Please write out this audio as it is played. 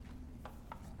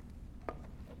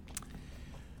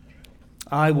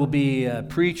I will be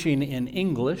preaching in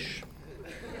English.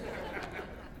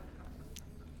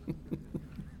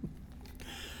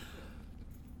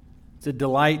 It's a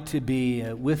delight to be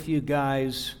with you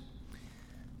guys.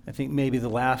 I think maybe the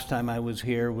last time I was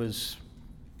here was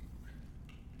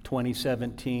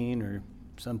 2017 or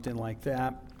something like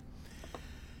that.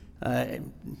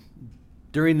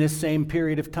 During this same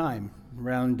period of time,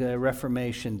 around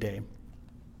Reformation Day.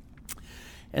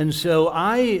 And so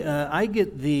I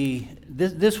get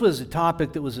this was a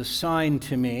topic that was assigned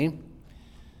to me,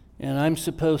 and I'm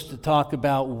supposed to talk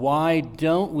about why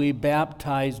don't we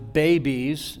baptize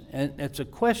babies, and it's a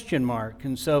question mark.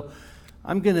 And so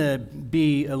I'm going to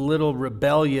be a little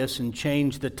rebellious and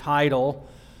change the title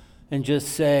and just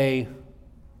say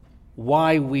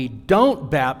why we don't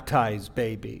baptize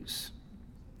babies,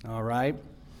 all right?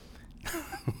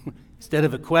 Instead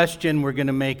of a question, we're going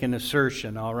to make an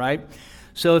assertion, all right?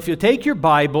 So if you take your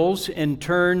Bibles and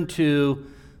turn to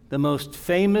the most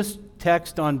famous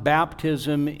text on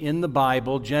baptism in the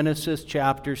Bible, Genesis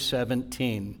chapter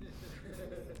 17.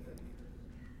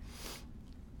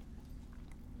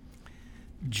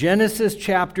 Genesis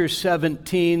chapter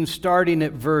 17, starting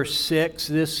at verse 6,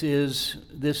 this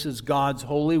is God's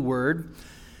holy word.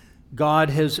 God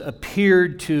has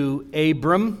appeared to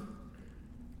Abram,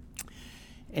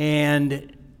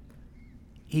 and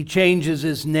he changes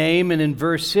his name, and in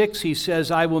verse 6 he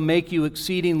says, I will make you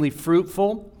exceedingly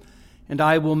fruitful, and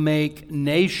I will make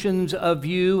nations of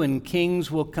you, and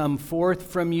kings will come forth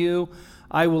from you.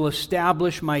 I will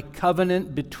establish my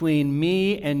covenant between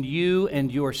me and you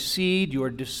and your seed, your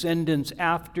descendants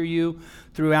after you,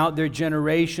 throughout their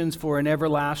generations, for an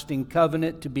everlasting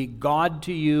covenant to be God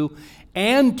to you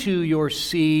and to your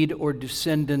seed or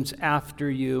descendants after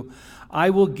you. I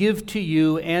will give to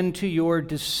you and to your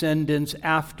descendants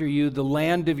after you the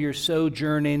land of your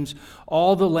sojournings,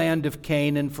 all the land of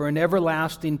Canaan, for an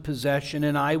everlasting possession,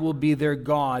 and I will be their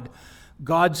God.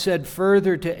 God said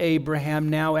further to Abraham,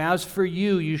 now as for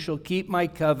you, you shall keep my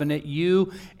covenant,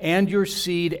 you and your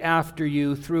seed after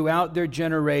you, throughout their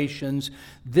generations.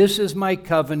 This is my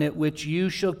covenant which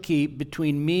you shall keep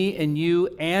between me and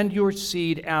you and your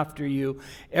seed after you.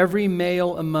 Every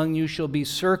male among you shall be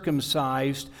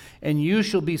circumcised, and you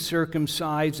shall be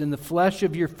circumcised in the flesh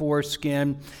of your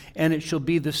foreskin, and it shall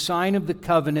be the sign of the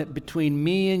covenant between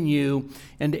me and you.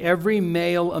 And every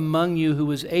male among you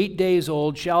who is 8 days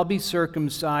old shall be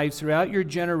circumcised throughout your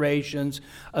generations.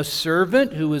 A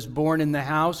servant who is born in the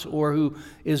house or who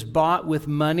is bought with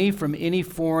money from any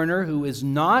foreigner who is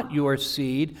not your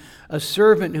seed, a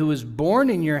servant who is born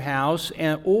in your house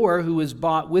or who is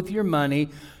bought with your money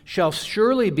shall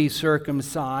surely be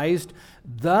circumcised.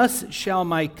 Thus shall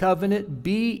my covenant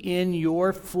be in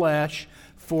your flesh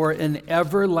for an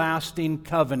everlasting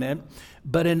covenant.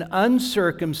 But an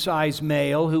uncircumcised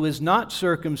male who is not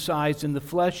circumcised in the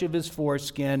flesh of his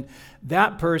foreskin,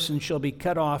 that person shall be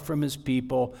cut off from his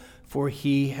people, for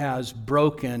he has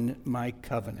broken my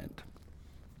covenant.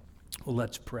 Well,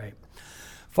 let's pray.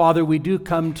 Father, we do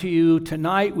come to you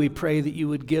tonight. We pray that you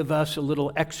would give us a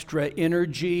little extra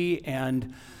energy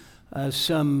and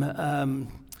some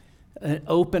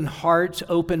open hearts,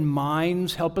 open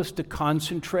minds. Help us to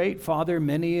concentrate. Father,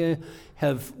 many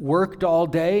have worked all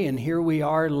day, and here we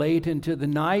are late into the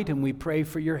night, and we pray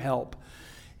for your help.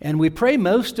 And we pray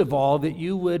most of all that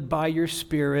you would, by your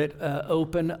Spirit,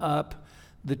 open up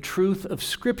the truth of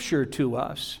Scripture to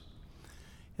us.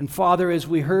 And Father, as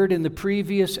we heard in the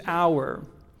previous hour,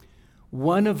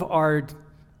 one of our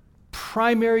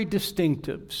primary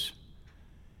distinctives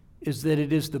is that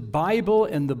it is the Bible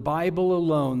and the Bible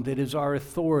alone that is our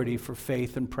authority for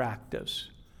faith and practice.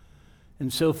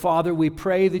 And so, Father, we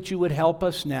pray that you would help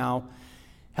us now.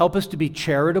 Help us to be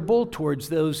charitable towards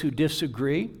those who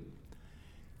disagree.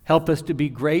 Help us to be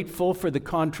grateful for the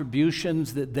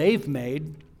contributions that they've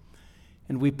made.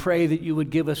 And we pray that you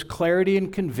would give us clarity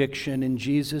and conviction in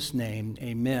Jesus' name.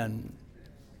 Amen.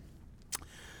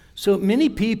 So many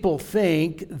people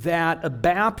think that a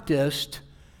Baptist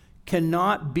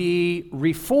cannot be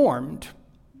reformed.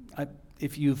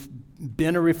 If you've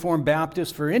been a Reformed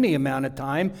Baptist for any amount of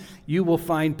time, you will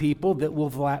find people that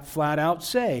will flat out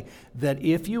say that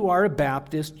if you are a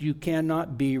Baptist, you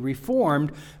cannot be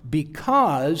reformed,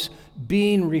 because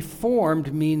being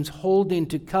reformed means holding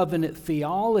to covenant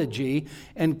theology,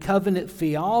 and covenant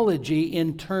theology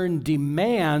in turn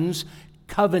demands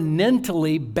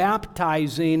covenantally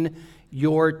baptizing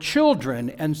your children.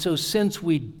 And so since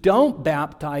we don't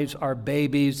baptize our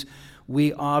babies,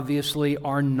 we obviously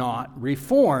are not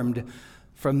reformed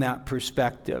from that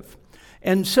perspective.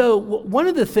 And so one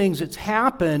of the things that's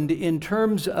happened in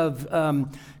terms of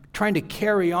trying to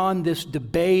carry on this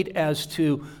debate as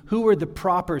to who are the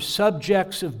proper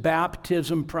subjects of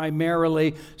baptism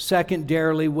primarily,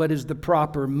 secondarily, what is the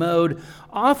proper mode.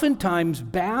 Oftentimes,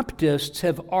 Baptists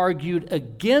have argued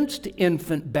against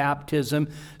infant baptism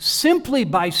simply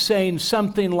by saying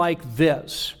something like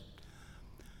this: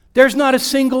 there's not a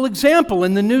single example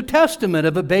in the New Testament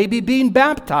of a baby being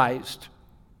baptized.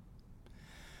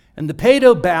 And the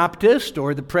Paedo-Baptist,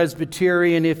 or the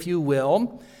Presbyterian, if you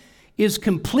will, is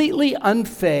completely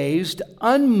unfazed,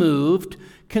 unmoved,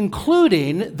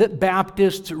 concluding that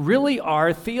Baptists really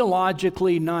are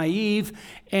theologically naive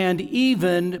and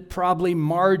even probably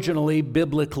marginally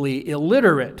biblically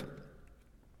illiterate.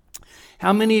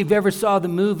 How many of you ever saw the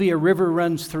movie A River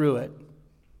Runs Through It?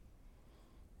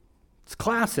 It's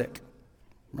classic,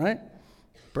 right?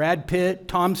 Brad Pitt,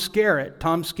 Tom Skerritt.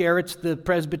 Tom Skerritt's the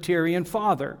Presbyterian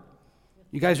father.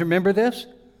 You guys remember this?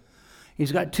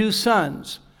 He's got two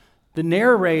sons. The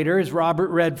narrator is Robert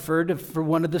Redford for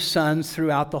one of the sons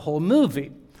throughout the whole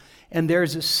movie. And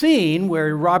there's a scene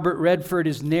where Robert Redford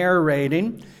is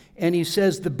narrating, and he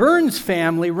says, the Burns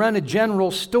family run a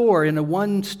general store in a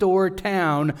one-store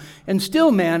town and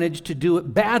still managed to do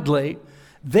it badly.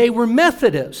 They were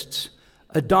Methodists,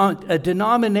 a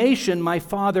denomination my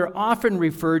father often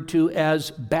referred to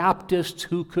as Baptists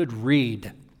who could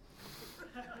read.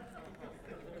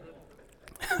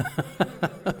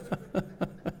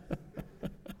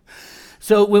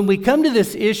 So when we come to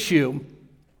this issue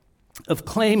of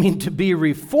claiming to be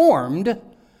Reformed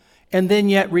and then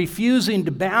yet refusing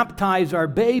to baptize our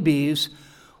babies,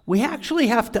 we actually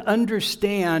have to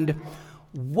understand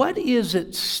what is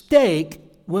at stake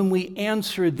when we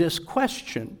answer this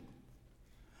question.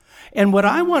 And what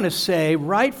I want to say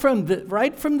right from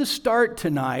the start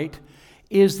tonight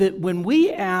is that when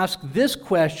we ask this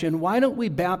question, why don't we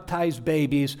baptize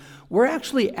babies, we're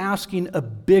actually asking a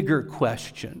bigger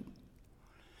question.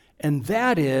 And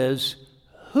that is,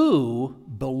 who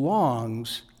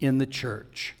belongs in the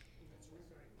church?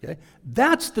 Okay?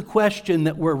 That's the question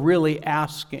that we're really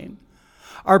asking.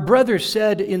 Our brother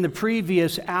said in the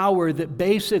previous hour that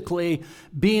basically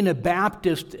being a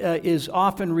Baptist is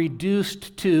often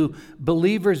reduced to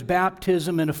believers'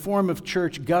 baptism and a form of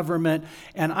church government.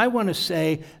 And I want to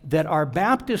say that our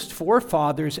Baptist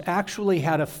forefathers actually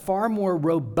had a far more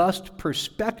robust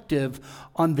perspective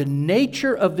on the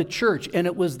nature of the church. And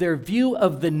it was their view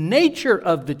of the nature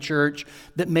of the church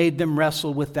that made them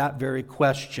wrestle with that very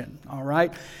question. All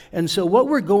right? And so what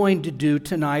we're going to do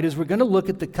tonight is we're going to look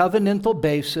at the covenantal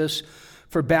basis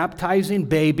for baptizing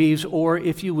babies, or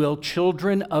if you will,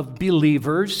 children of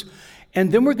believers.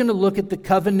 And then we're going to look at the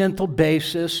covenantal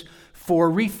basis for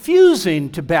refusing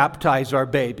to baptize our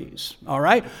babies. All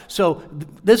right? So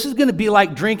this is going to be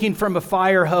like drinking from a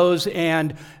fire hose,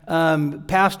 and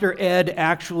Pastor Ed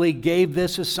actually gave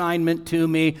this assignment to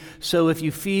me. So if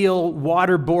you feel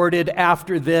waterboarded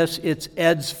after this, it's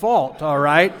Ed's fault, all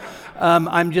right?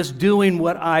 I'm just doing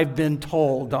what I've been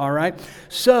told, all right?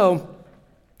 So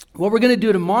what we're going to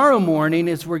do tomorrow morning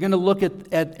is we're going to look at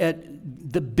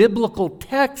the biblical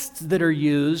texts that are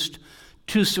used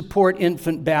to support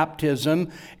infant baptism.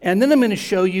 And then I'm going to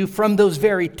show you from those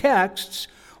very texts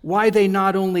why they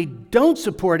not only don't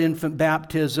support infant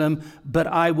baptism, but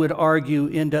I would argue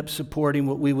end up supporting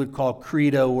what we would call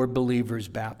credo or believer's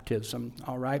baptism.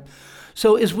 All right?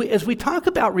 So as we talk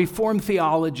about Reformed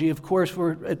theology, of course,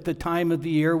 we're at the time of the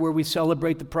year where we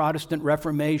celebrate the Protestant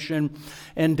Reformation,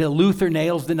 and Luther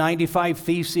nails the 95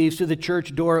 Theses to the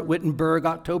church door at Wittenberg,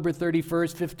 October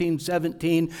 31st,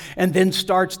 1517, and then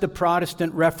starts the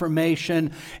Protestant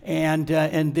Reformation, and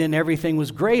then everything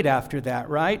was great after that,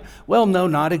 right? Well, no,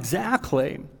 not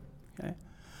exactly. Okay?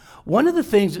 One of the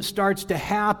things that starts to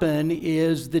happen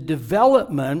is the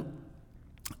development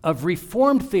of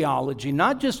Reformed theology,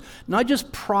 not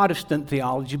just Protestant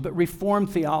theology, but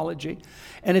Reformed theology.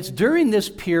 And it's during this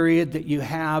period that you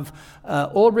have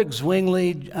Ulrich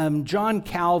Zwingli, John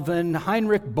Calvin,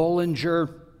 Heinrich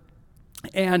Bullinger,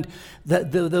 and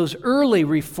those early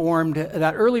Reformed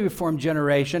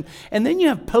generation. And then you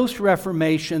have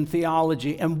post-Reformation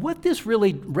theology. And what this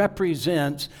really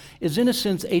represents is, in a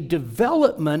sense, a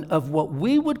development of what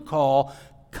we would call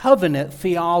covenant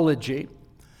theology.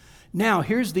 Now,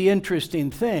 here's the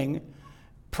interesting thing.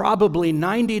 Probably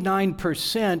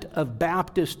 99% of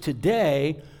Baptists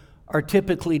today are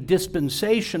typically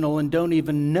dispensational and don't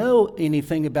even know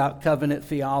anything about covenant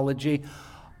theology.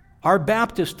 Our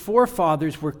Baptist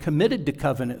forefathers were committed to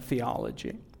covenant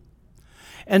theology.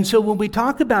 And so when we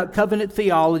talk about covenant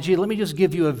theology, let me just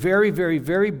give you a very, very,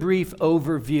 very brief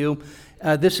overview.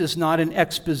 This is not an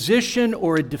exposition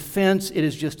or a defense. It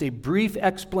is just a brief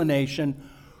explanation.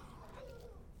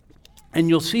 And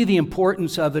you'll see the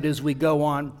importance of it as we go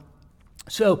on.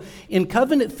 So in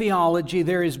covenant theology,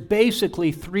 there is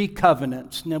basically 3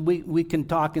 covenants. Now, we can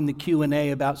talk in the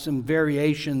Q&A about some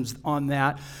variations on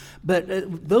that.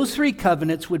 But those 3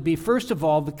 covenants would be, first of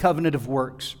all, the covenant of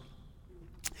works.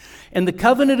 And the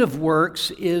covenant of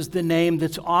works is the name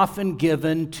that's often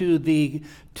given to the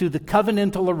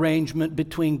covenantal arrangement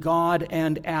between God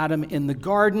and Adam in the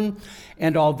garden.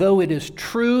 And although it is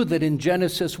true that in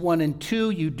Genesis 1 and 2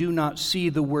 you do not see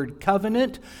the word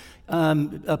covenant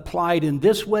applied in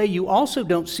this way, you also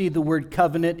don't see the word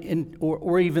covenant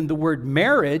or even the word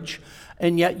marriage,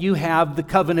 and yet you have the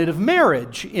covenant of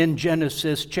marriage in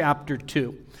Genesis chapter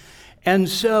 2. And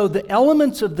so the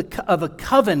elements of a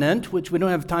covenant, which we don't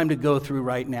have time to go through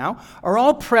right now, are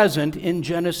all present in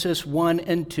Genesis 1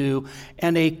 and 2,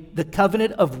 and the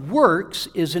covenant of works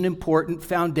is an important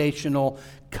foundational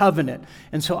covenant.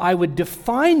 And so I would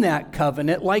define that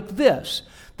covenant like this.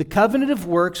 The covenant of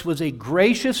works was a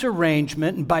gracious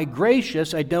arrangement, and by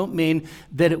gracious I don't mean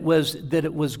that it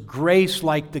was grace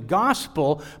like the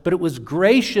gospel, but it was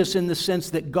gracious in the sense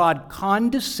that God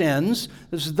condescends.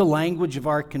 This is the language of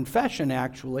our confession,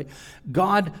 actually.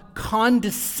 God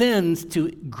condescends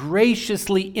to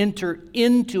graciously enter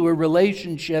into a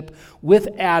relationship with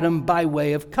Adam by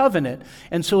way of covenant.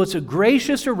 And so it's a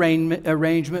gracious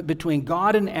arrangement between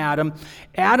God and Adam.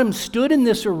 Adam stood in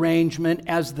this arrangement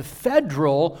as the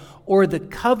federal or the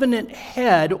covenant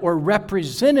head or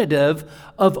representative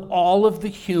of all of the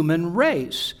human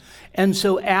race. And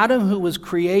so Adam, who was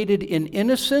created in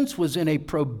innocence, was in a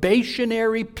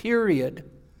probationary period.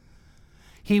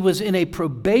 He was in a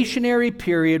probationary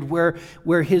period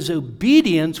where his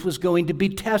obedience was going to be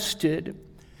tested.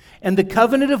 And the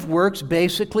covenant of works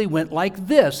basically went like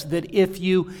this, that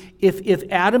if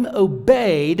Adam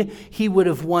obeyed, he would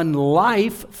have won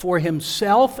life for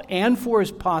himself and for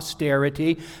his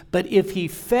posterity, but if he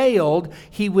failed,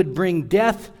 he would bring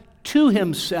death to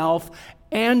himself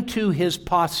and to his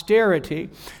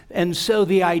posterity. And so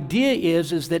the idea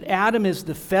is that Adam is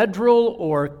the federal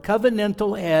or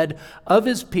covenantal head of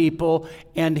his people,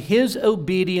 and his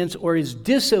obedience or his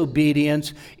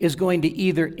disobedience is going to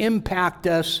either impact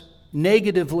us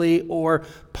negatively or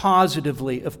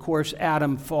positively. Of course,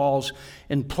 Adam falls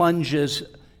and plunges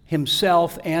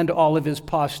himself and all of his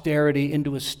posterity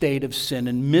into a state of sin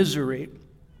and misery.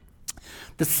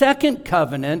 The second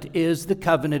covenant is the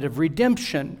covenant of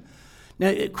redemption.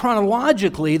 Now,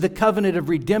 chronologically, the covenant of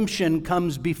redemption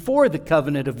comes before the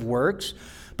covenant of works,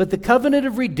 but the covenant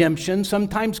of redemption,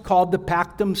 sometimes called the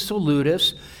Pactum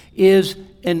Salutis, is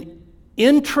an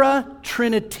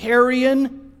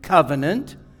intra-Trinitarian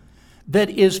covenant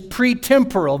that is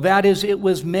pre-temporal. That is, it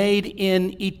was made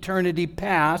in eternity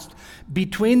past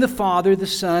between the Father, the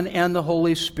Son, and the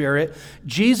Holy Spirit.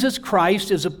 Jesus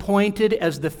Christ is appointed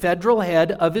as the federal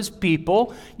head of his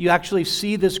people. You actually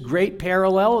see this great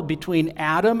parallel between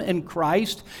Adam and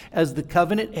Christ as the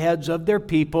covenant heads of their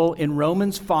people in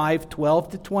Romans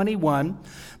 5:12-21.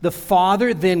 The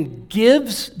Father then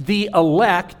gives the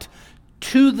elect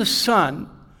to the Son.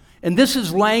 And this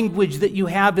is language that you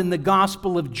have in the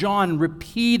Gospel of John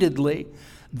repeatedly.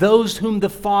 Those whom the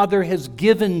Father has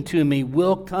given to me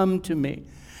will come to me.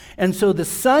 And so the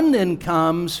Son then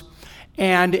comes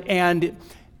and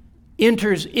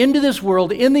enters into this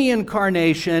world in the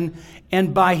incarnation,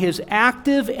 and by his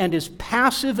active and his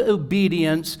passive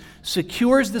obedience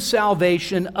secures the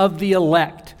salvation of the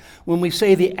elect. When we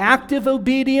say the active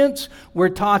obedience, we're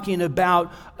talking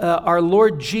about our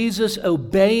Lord Jesus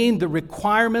obeying the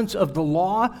requirements of the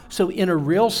law. So in a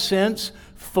real sense,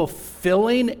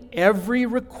 fulfilling every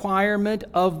requirement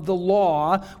of the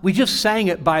law. We just sang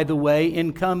it, by the way,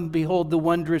 in Come Behold the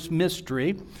Wondrous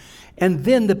Mystery. And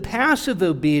then the passive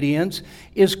obedience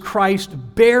is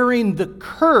Christ bearing the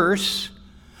curse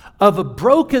of a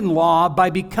broken law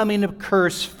by becoming a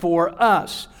curse for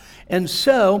us. And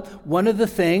so, one of the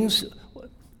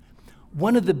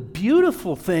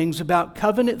beautiful things about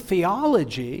covenant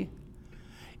theology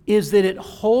is that it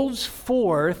holds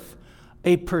forth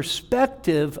a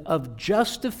perspective of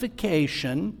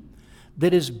justification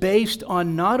that is based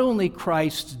on not only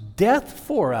Christ's death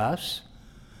for us,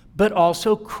 but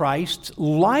also Christ's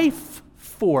life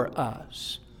for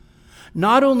us.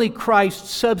 Not only Christ's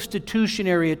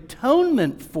substitutionary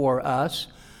atonement for us,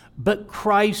 but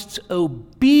Christ's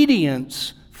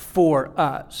obedience for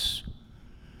us.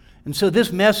 And so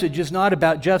this message is not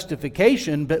about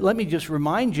justification, but let me just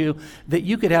remind you that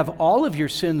you could have all of your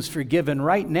sins forgiven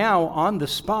right now on the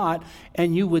spot,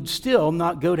 and you would still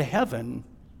not go to heaven.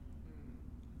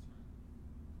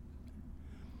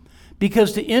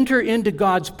 Because to enter into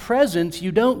God's presence,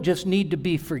 you don't just need to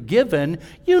be forgiven,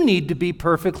 you need to be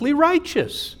perfectly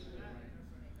righteous.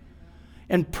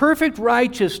 And perfect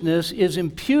righteousness is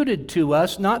imputed to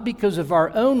us not because of our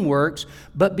own works,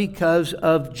 but because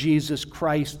of Jesus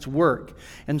Christ's work.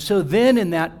 And so then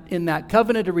in that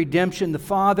covenant of redemption, the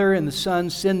Father and the Son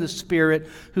send the Spirit,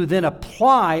 who then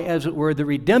apply, as it were, the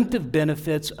redemptive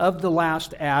benefits of the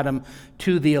last Adam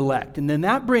to the elect. And then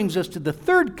that brings us to the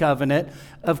third covenant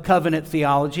of covenant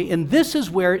theology, and this is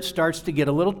where it starts to get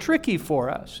a little tricky for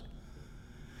us.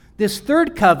 This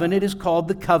third covenant is called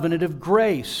the covenant of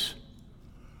grace.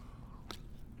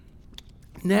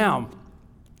 Now,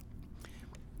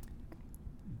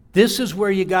 this is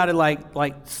where you got to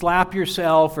like slap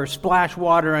yourself or splash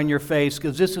water on your face,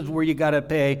 because this is where you got to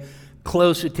pay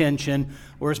close attention.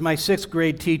 Or as my 6th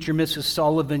grade teacher, Mrs.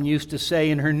 Sullivan, used to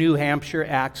say in her New Hampshire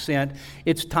accent,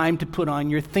 it's time to put on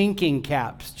your thinking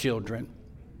caps, children.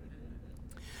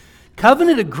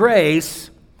 Covenant of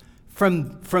grace,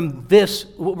 from this,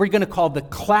 what we're going to call the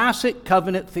classic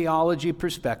covenant theology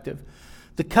perspective,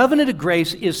 the covenant of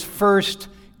grace is first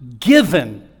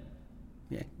given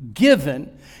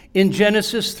in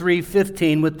Genesis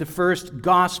 3:15 with the first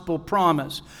gospel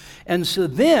promise. And so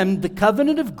then the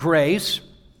covenant of grace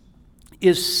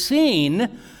is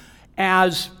seen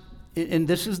as, and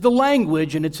this is the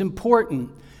language and it's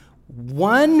important,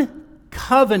 one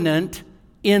covenant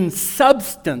in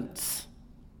substance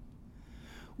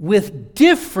with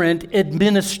different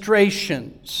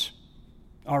administrations.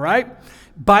 All right?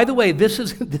 By the way, this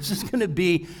is going to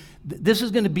be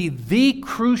the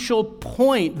crucial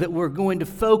point that we're going to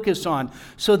focus on.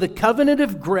 So the covenant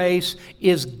of grace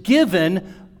is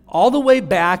given all the way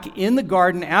back in the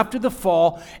garden after the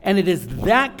fall, and it is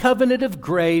that covenant of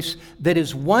grace that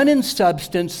is one in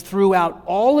substance throughout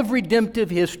all of redemptive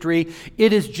history.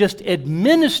 It is just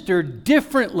administered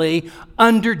differently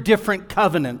under different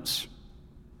covenants.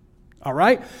 All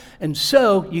right? And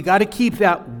so you got to keep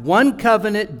that one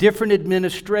covenant, different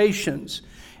administrations.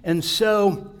 And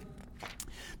so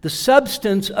the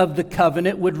substance of the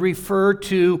covenant would refer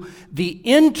to the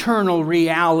internal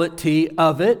reality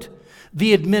of it.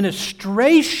 The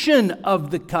administration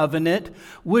of the covenant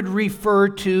would refer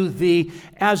to the,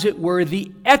 as it were,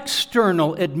 the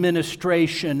external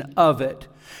administration of it.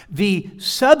 The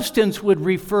substance would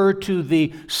refer to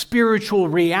the spiritual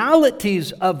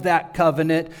realities of that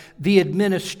covenant. The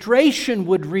administration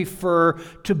would refer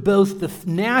to both the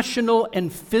national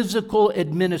and physical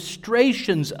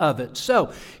administrations of it.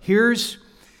 So here's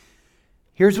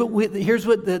what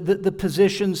the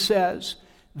position says.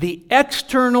 The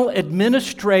external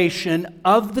administration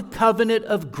of the covenant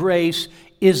of grace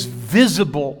is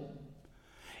visible.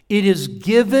 It is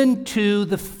given to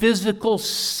the physical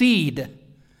seed.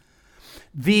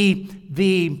 The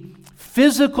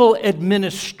physical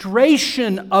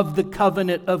administration of the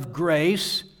covenant of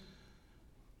grace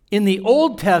in the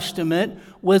Old Testament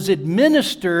was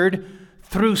administered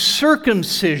through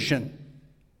circumcision.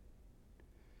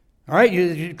 All right,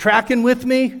 you tracking with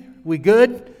me? We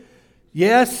good?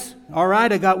 Yes? All right,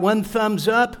 I got one thumbs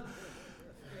up.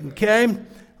 Okay?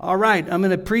 All right, I'm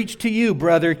going to preach to you,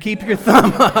 brother. Keep your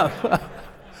thumb up.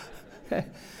 Okay.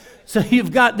 So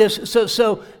you've got this,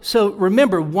 so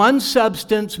remember, one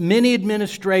substance, many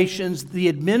administrations. The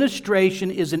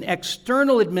administration is an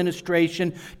external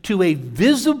administration to a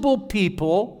visible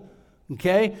people,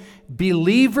 okay,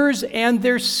 believers and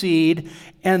their seed,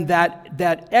 and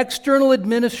that external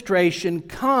administration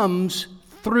comes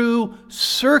through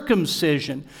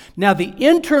circumcision. Now, the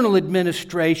internal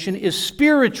administration is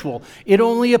spiritual. It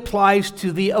only applies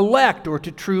to the elect or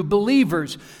to true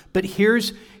believers. But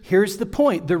here's the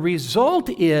point. The result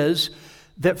is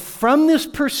that from this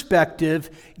perspective,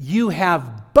 you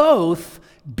have both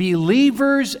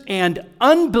believers and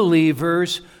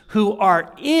unbelievers who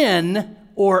are in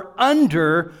or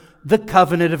under the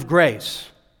covenant of grace.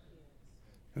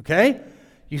 Okay?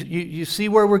 You see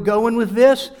where we're going with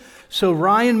this? So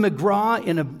Ryan McGraw,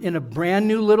 in a brand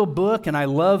new little book, and I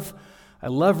love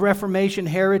Reformation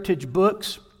heritage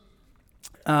books,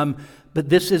 but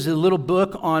this is a little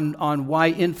book on why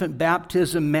infant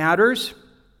baptism matters.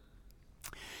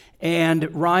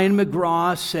 And Ryan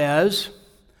McGraw says,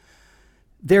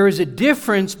 there is a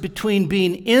difference between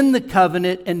being in the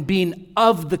covenant and being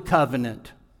of the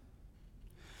covenant.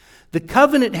 The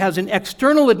covenant has an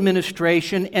external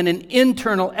administration and an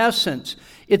internal essence.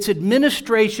 Its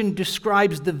administration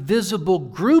describes the visible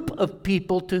group of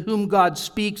people to whom God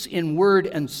speaks in word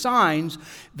and signs.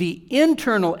 The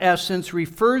internal essence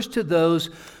refers to those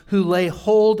who lay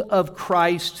hold of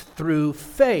Christ through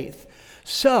faith.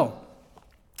 So,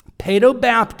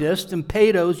 Paedobaptists, and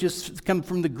paedos just come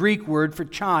from the Greek word for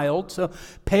child. So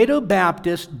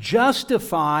paedobaptists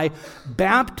justify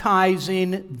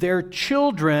baptizing their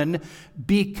children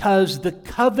because the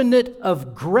covenant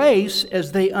of grace,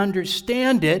 as they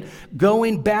understand it,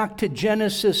 going back to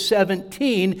Genesis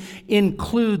 17,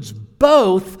 includes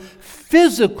both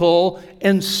physical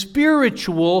and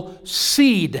spiritual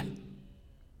seed.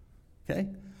 Okay?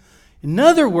 In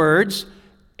other words,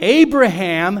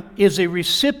 Abraham is a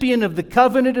recipient of the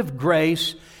covenant of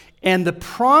grace, and the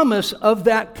promise of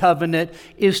that covenant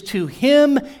is to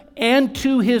him and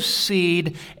to his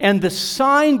seed, and the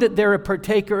sign that they're a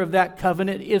partaker of that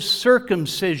covenant is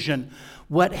circumcision.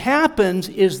 What happens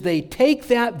is they take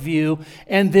that view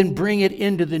and then bring it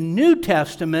into the New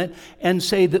Testament and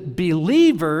say that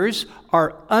believers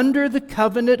are under the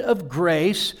covenant of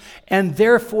grace, and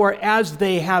therefore as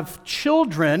they have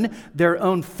children, their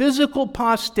own physical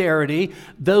posterity,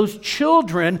 those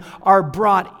children are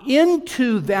brought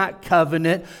into that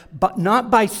covenant, but not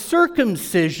by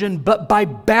circumcision, but by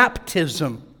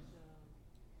baptism.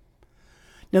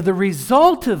 Now the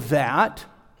result of that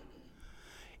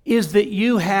is that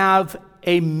you have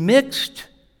a mixed,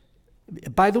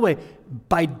 by the way,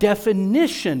 by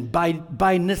definition,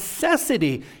 by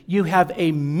necessity, you have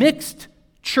a mixed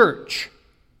church.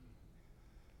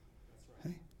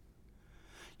 Okay?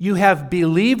 You have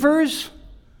believers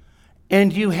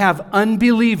and you have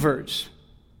unbelievers.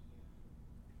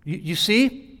 You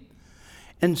see?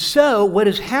 And so what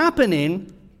is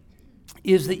happening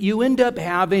is that you end up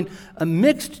having a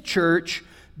mixed church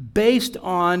based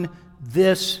on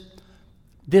this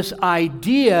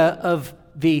idea of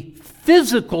the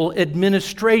physical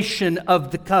administration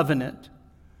of the covenant.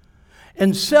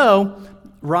 And so,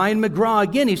 Ryan McGraw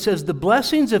again, he says, the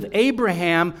blessings of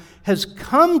Abraham has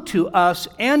come to us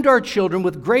and our children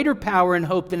with greater power and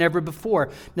hope than ever before.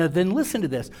 Now then listen to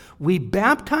this. We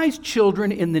baptize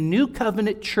children in the New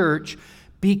Covenant Church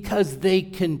because they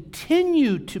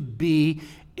continue to be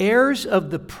heirs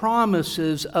of the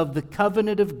promises of the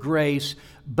covenant of grace,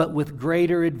 but with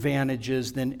greater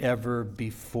advantages than ever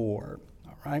before.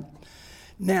 All right?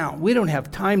 Now, we don't have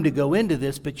time to go into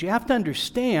this, but you have to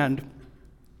understand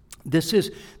this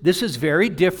is very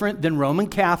different than Roman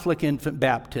Catholic infant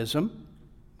baptism.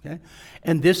 Okay?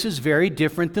 And this is very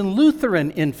different than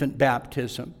Lutheran infant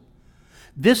baptism.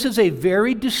 This is a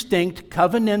very distinct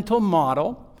covenantal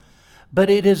model, but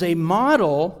it is a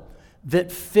model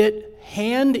that fit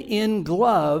hand in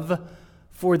glove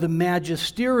for the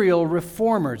magisterial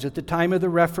reformers at the time of the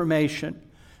Reformation.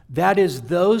 That is,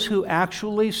 those who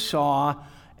actually saw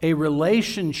a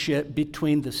relationship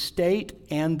between the state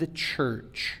and the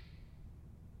church.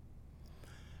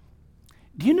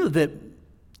 Do you know that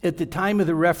at the time of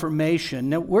the Reformation,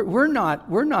 now we're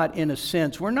not in a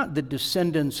sense, we're not the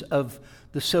descendants of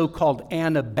the so-called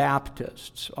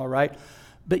Anabaptists, all right?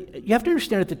 But you have to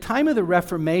understand, at the time of the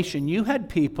Reformation, you had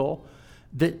people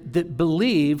that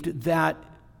believed that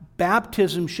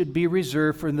baptism should be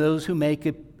reserved for those who make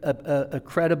a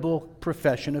credible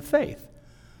profession of faith.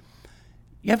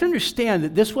 You have to understand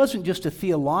that this wasn't just a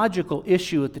theological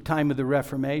issue at the time of the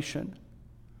Reformation.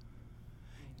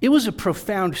 It was a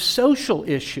profound social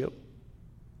issue.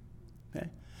 Okay?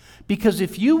 Because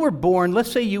if you were born,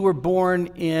 let's say you were born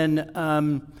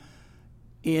in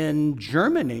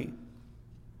Germany,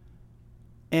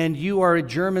 and you are a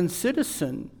German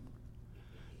citizen,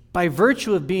 by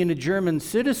virtue of being a German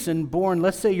citizen,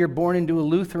 let's say you're born into a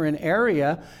Lutheran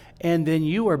area, and then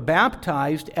you are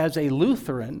baptized as a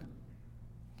Lutheran,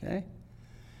 okay?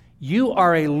 You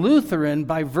are a Lutheran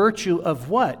by virtue of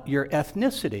what? Your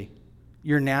ethnicity,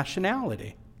 your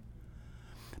nationality.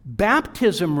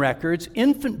 Baptism records,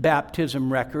 infant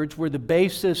baptism records, were the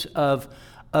basis of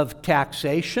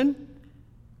taxation,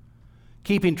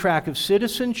 keeping track of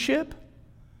citizenship,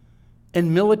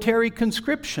 and military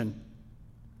conscription.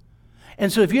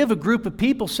 And so if you have a group of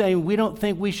people saying we don't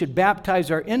think we should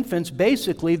baptize our infants,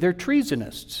 basically they're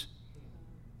treasonists.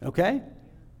 Okay?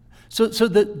 So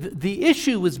the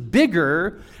issue was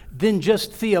bigger than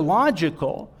just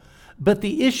theological, but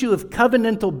the issue of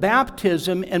covenantal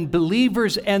baptism and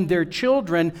believers and their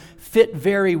children fit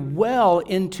very well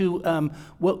into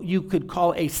what you could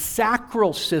call a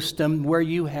sacral system where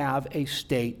you have a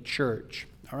state church.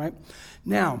 All right?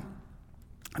 Now,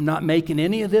 I'm not making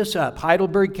any of this up.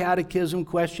 Heidelberg Catechism,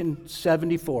 question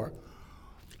 74.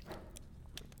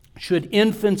 Should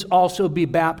infants also be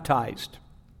baptized?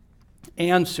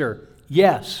 Answer,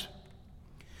 yes.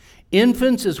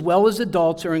 Infants as well as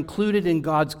adults are included in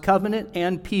God's covenant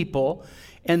and people,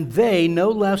 and they, no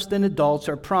less than adults,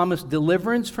 are promised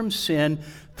deliverance from sin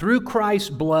through Christ's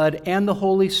blood and the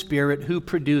Holy Spirit who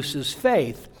produces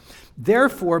faith.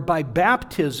 Therefore, by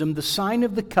baptism, the sign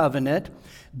of the covenant,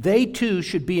 they too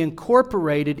should be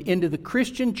incorporated into the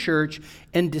Christian church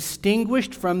and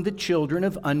distinguished from the children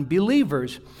of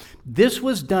unbelievers. This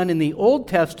was done in the Old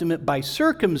Testament by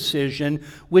circumcision,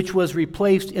 which was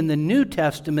replaced in the New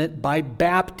Testament by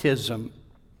baptism.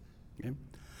 Okay.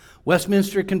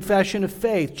 Westminster Confession of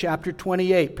Faith, chapter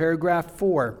 28, paragraph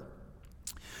 4.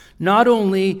 Not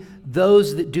only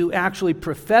those that do actually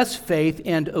profess faith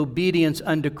and obedience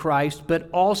unto Christ, but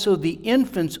also the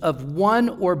infants of one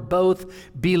or both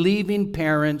believing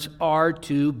parents are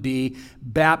to be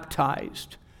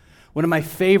baptized. One of my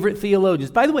favorite theologians.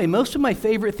 By the way, most of my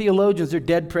favorite theologians are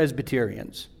dead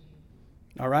Presbyterians.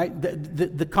 All right?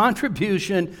 The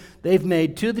contribution they've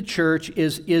made to the church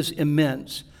is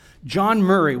immense. John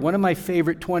Murray, one of my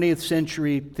favorite 20th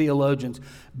century theologians.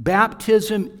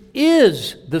 Baptism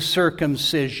is the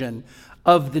circumcision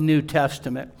of the New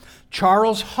Testament.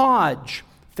 Charles Hodge,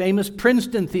 famous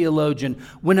Princeton theologian.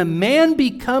 When a man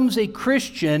becomes a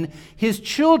Christian, his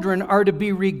children are to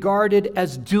be regarded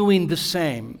as doing the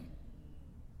same.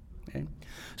 Okay?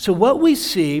 So what we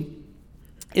see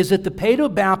is that the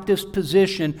Paedo-Baptist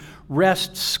position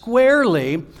rests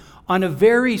squarely on a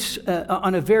very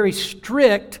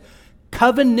strict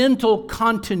covenantal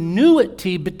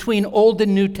continuity between Old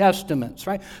and New Testaments,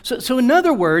 right? So in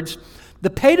other words, the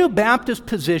Paedo-Baptist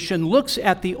position looks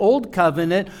at the Old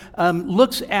Covenant,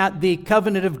 looks at the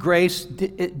covenant of grace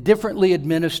differently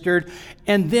administered,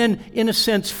 and then, in a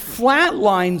sense,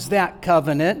 flatlines that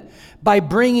covenant by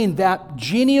bringing that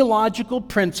genealogical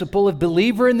principle of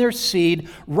believer and their seed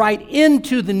right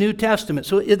into the New Testament.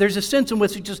 So there's a sense in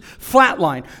which it just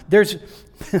flatline. There's...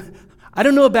 I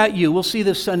don't know about you, we'll see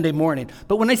this Sunday morning,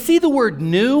 but when I see the word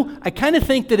new, I kind of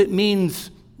think that it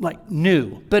means like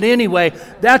new. But anyway,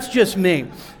 that's just me.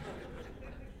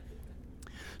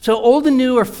 So old and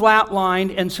new are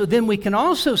flatlined, and so then we can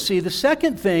also see the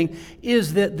second thing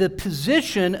is that the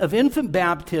position of infant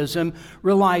baptism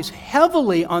relies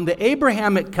heavily on the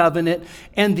Abrahamic covenant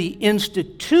and the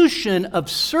institution of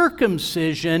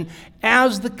circumcision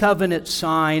as the covenant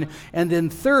sign. And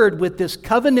then third, with this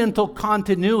covenantal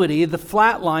continuity, the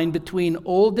flat line between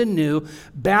old and new,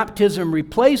 baptism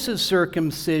replaces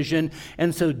circumcision.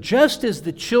 And so just as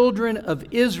the children of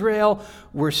Israel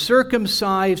were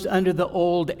circumcised under the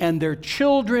old, and their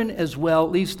children as well,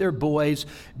 at least their boys,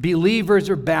 believers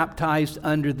are baptized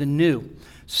under the new.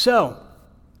 So,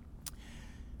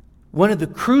 one of the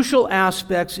crucial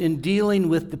aspects in dealing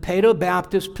with the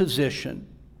Paedo-Baptist position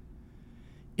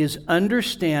is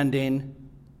understanding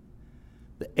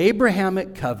the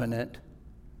Abrahamic covenant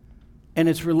and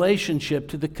its relationship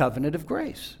to the covenant of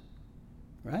grace,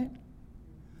 right?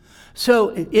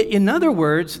 So, in other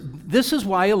words, this is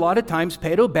why a lot of times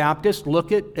Paedo-Baptists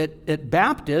look at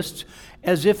Baptists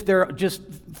as if they're just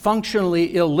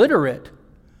functionally illiterate,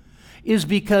 is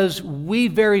because we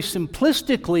very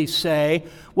simplistically say,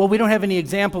 well, we don't have any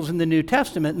examples in the New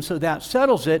Testament, and so that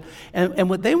settles it. And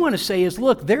what they want to say is,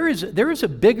 look, there is a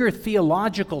bigger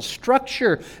theological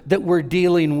structure that we're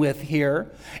dealing with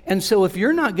here. And so if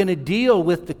you're not going to deal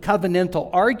with the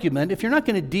covenantal argument, if you're not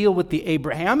going to deal with the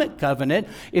Abrahamic covenant,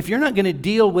 if you're not going to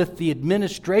deal with the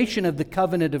administration of the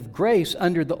covenant of grace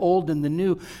under the old and the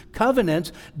new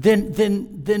covenants,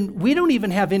 then we don't even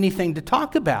have anything to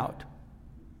talk about.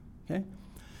 Okay?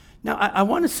 Now, I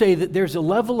want to say that there's a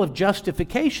level of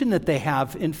justification that they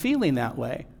have in feeling that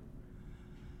way.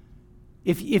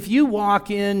 If you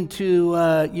walk into,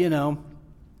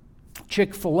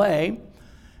 Chick-fil-A,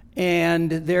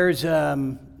 and there's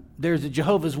a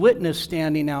Jehovah's Witness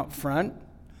standing out front,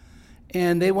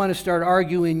 and they want to start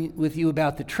arguing with you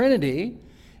about the Trinity,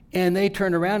 and they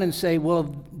turn around and say,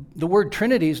 well, the word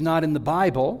Trinity is not in the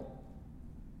Bible,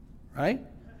 right?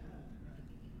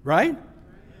 Right?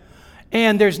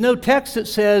 And there's no text that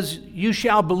says, you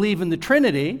shall believe in the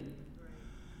Trinity,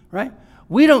 right?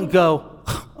 We don't go,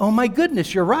 oh my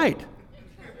goodness, you're right.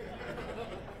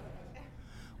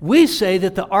 We say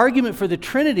that the argument for the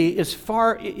Trinity is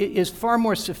far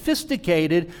more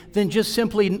sophisticated than just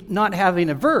simply not having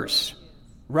a verse,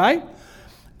 right?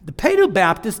 The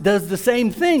Paedo-Baptist does the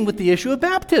same thing with the issue of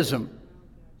baptism.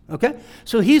 Okay?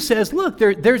 So he says, look,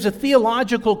 there's a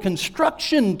theological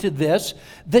construction to this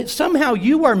that somehow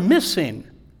you are missing.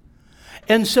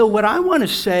 And so what I want to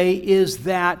say is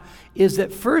that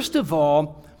first of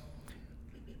all,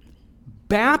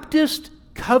 Baptist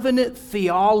covenant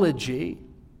theology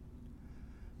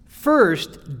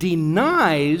first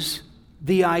denies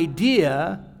the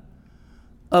idea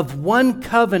of one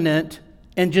covenant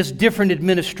and just different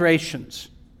administrations.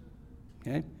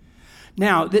 Okay?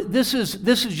 Now, this is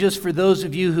just for those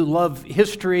of you who love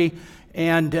history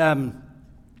and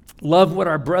Love what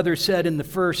our brother said in the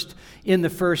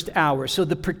first hour. So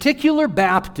the particular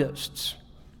Baptists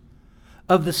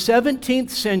of the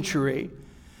 17th century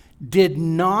did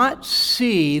not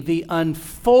see the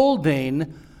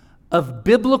unfolding of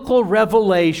biblical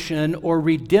revelation or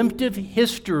redemptive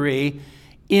history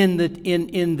in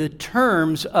the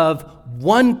terms of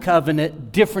one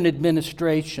covenant, different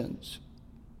administrations.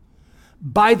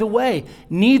 By the way,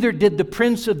 neither did the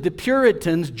Prince of the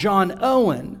Puritans, John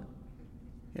Owen.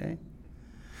 Okay?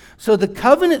 So the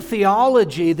covenant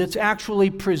theology that's actually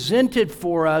presented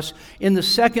for us in the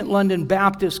Second London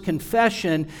Baptist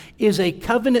Confession is a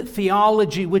covenant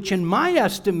theology which, in my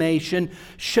estimation,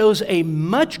 shows a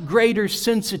much greater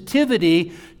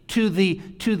sensitivity to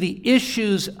the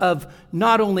issues of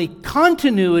not only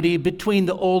continuity between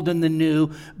the old and the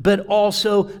new, but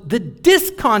also the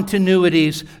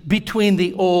discontinuities between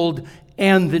the old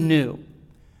and the new.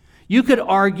 You could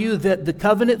argue that the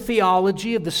covenant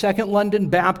theology of the Second London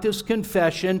Baptist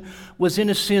Confession was, in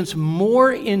a sense,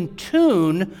 more in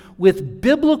tune with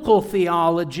biblical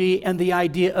theology and the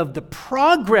idea of the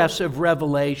progress of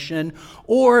revelation,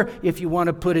 or, if you want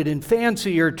to put it in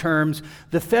fancier terms,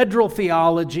 the federal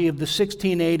theology of the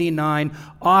 1689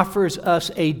 offers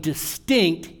us a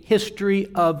distinct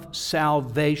history of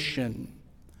salvation.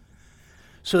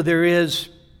 So there is,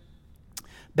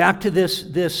 back to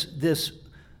this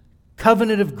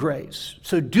covenant of grace.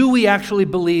 So do we actually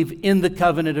believe in the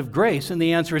covenant of grace? And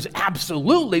the answer is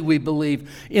absolutely we believe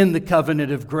in the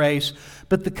covenant of grace.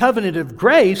 But the covenant of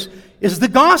grace is the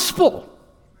gospel.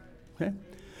 Okay?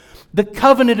 The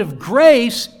covenant of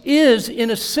grace is, in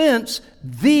a sense,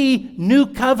 the new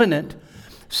covenant.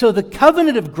 So the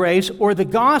covenant of grace, or the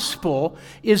gospel,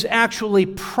 is actually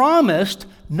promised,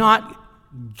 not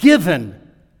given.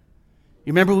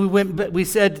 You remember we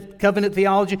said covenant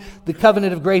theology? The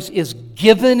covenant of grace is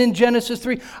given in Genesis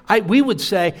 3. We would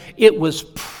say it was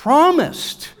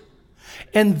promised.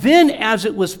 And then as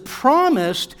it was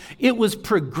promised, it was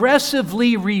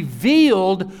progressively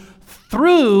revealed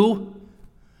through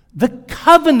the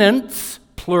covenants,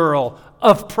 plural,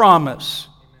 of promise.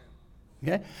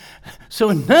 Okay? So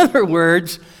in other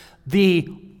words, the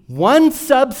one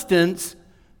substance,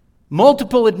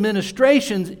 multiple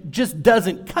administrations just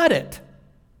doesn't cut it.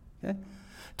 Okay?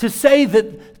 To say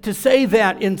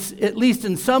that in, at least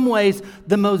in some ways,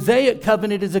 the Mosaic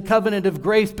covenant is a covenant of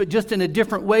grace, but just in a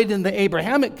different way than the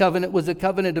Abrahamic covenant was a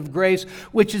covenant of grace,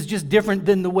 which is just different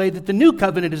than the way that the new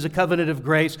covenant is a covenant of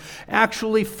grace,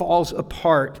 actually falls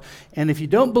apart. And if you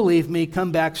don't believe me,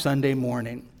 come back Sunday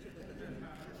morning.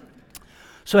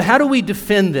 So how do we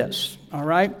defend this? All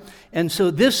right? And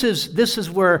so this is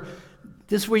where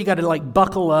you got to like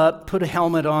buckle up, put a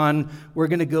helmet on. We're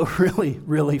going to go really,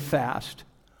 really fast.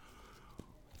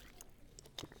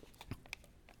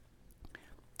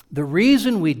 The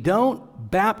reason we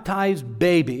don't baptize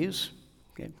babies,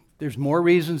 okay, there's more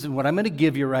reasons than what I'm going to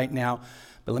give you right now,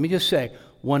 but let me just say,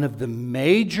 one of the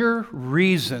major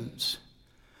reasons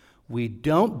we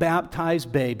don't baptize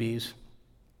babies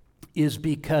is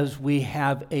because we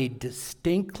have a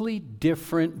distinctly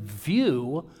different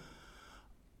view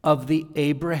of the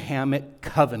Abrahamic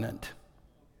covenant.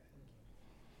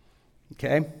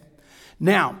 Okay?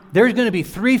 Now, there's going to be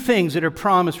three things that are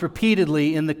promised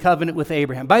repeatedly in the covenant with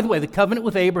Abraham. By the way, the covenant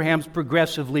with Abraham is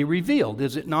progressively revealed,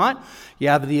 is it not? You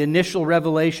have the initial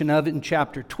revelation of it in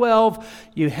chapter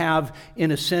 12. You have, in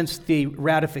a sense, the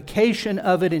ratification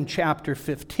of it in chapter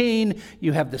 15.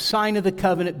 You have the sign of the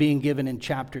covenant being given in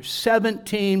chapter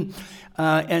 17.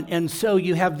 And so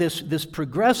you have this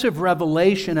progressive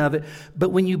revelation of it. But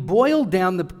when you boil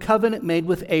down the covenant made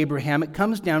with Abraham, it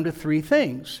comes down to three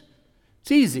things.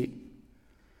 It's easy.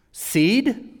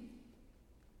 Seed,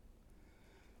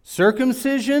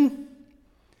 circumcision,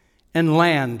 and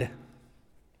land.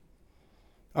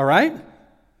 All right?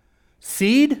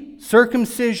 Seed,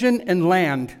 circumcision, and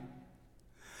land.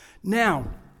 Now,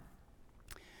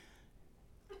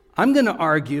 I'm going to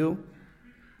argue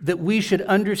that we should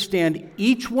understand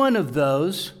each one of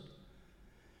those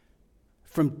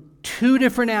from two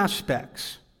different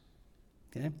aspects.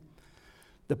 Okay?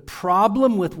 The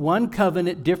problem with one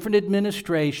covenant, different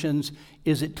administrations,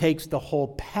 is it takes the whole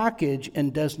package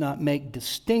and does not make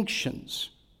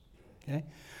distinctions. Okay?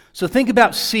 So think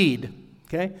about seed.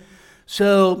 Okay?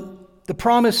 So the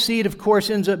promised seed, of course,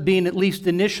 ends up being at least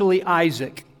initially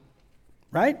Isaac.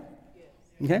 Right?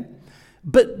 Okay?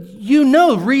 But you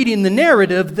know, reading the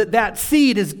narrative, that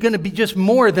seed is going to be just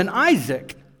more than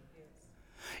Isaac.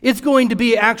 It's going to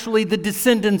be actually the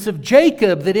descendants of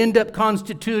Jacob that end up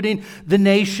constituting the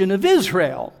nation of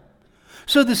Israel.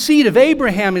 So the seed of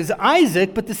Abraham is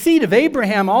Isaac, but the seed of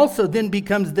Abraham also then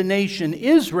becomes the nation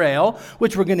Israel,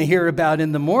 which we're going to hear about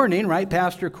in the morning, right,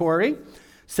 Pastor Corey?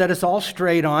 Set us all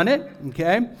straight on it,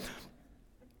 okay?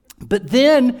 But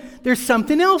then there's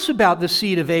something else about the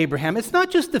seed of Abraham. It's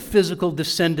not just the physical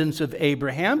descendants of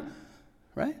Abraham,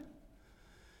 right?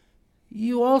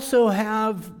 You also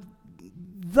have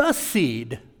the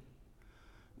seed,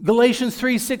 Galatians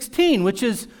 3:16, which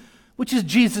is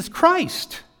Jesus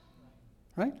Christ.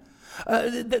 Right?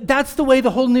 That's the way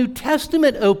the whole New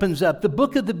Testament opens up. The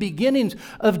book of the beginnings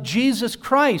of Jesus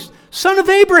Christ, son of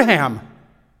Abraham,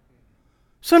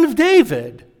 son of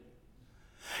David.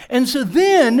 And so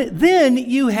then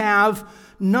you have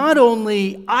not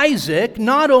only Isaac,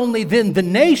 not only then the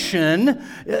nation,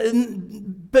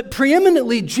 but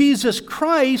preeminently Jesus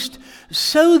Christ,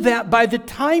 so that by the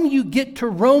time you get to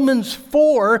Romans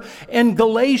 4 and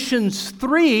Galatians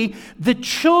 3, the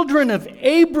children of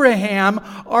Abraham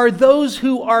are those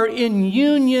who are in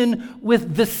union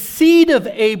with the seed of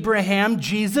Abraham,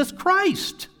 Jesus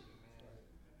Christ.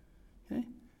 Okay?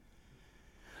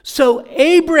 So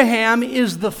Abraham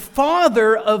is the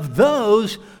father of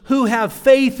those who have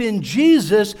faith in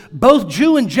Jesus, both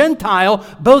Jew and Gentile,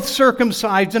 both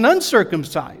circumcised and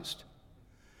uncircumcised.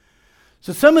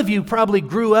 So some of you probably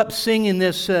grew up singing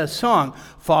this song,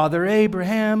 Father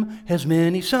Abraham has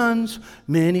many sons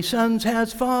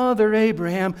has Father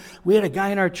Abraham. We had a guy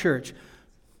in our church,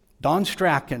 Don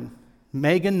Strachan,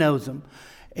 Megan knows him,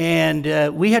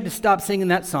 and we had to stop singing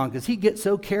that song because he'd get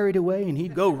so carried away and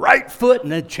he'd go right foot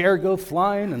and the chair go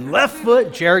flying and left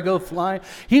foot, chair go flying.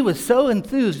 He was so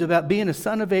enthused about being a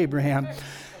son of Abraham.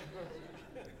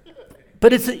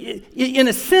 But it's in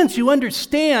a sense you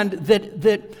understand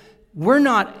that we're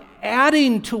not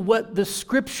adding to what the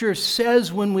Scripture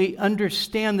says when we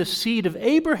understand the seed of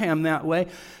Abraham that way,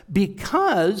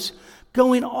 because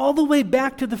going all the way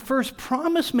back to the first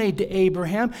promise made to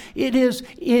Abraham, it is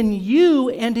in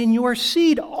you and in your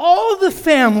seed, all the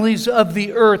families of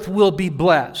the earth will be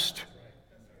blessed.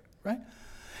 Right?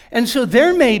 And so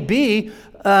there may be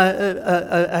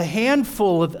a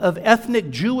handful of ethnic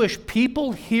Jewish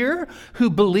people here who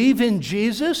believe in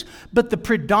Jesus, but the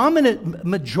predominant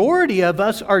majority of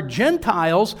us are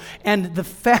Gentiles, and the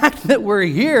fact that we're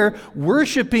here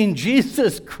worshiping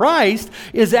Jesus Christ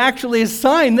is actually a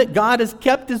sign that God has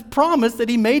kept his promise that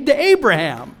he made to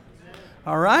Abraham.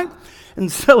 All right? And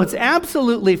so it's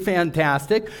absolutely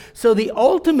fantastic. So the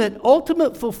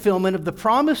ultimate fulfillment of the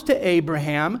promise to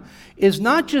Abraham is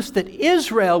not just that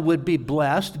Israel would be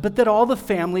blessed, but that all the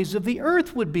families of the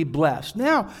earth would be blessed.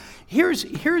 Now, here's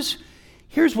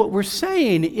what we're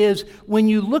saying is when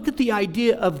you look at the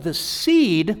idea of the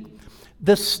seed,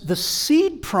 the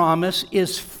seed promise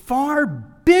is far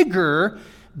bigger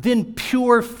than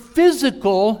pure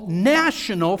physical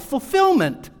national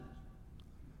fulfillment.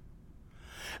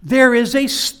 There is a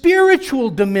spiritual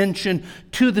dimension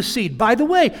to the seed. By the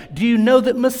way, do you know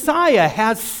that Messiah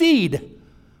has seed?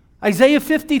 Isaiah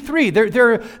 53,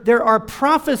 there are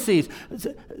prophecies.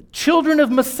 Children of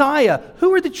Messiah.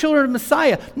 Who are the children of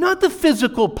Messiah? Not the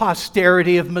physical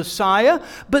posterity of Messiah,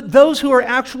 but those who are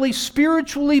actually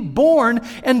spiritually born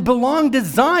and belong to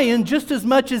Zion just as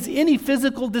much as any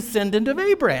physical descendant of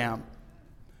Abraham.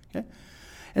 Okay?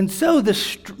 And so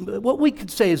what we could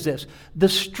say is this: the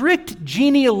strict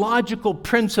genealogical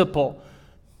principle,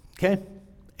 okay,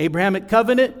 Abrahamic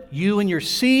covenant, you and your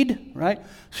seed, right?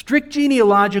 Strict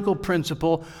genealogical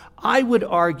principle, I would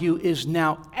argue, is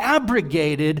now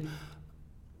abrogated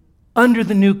under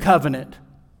the new covenant.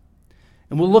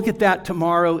 And we'll look at that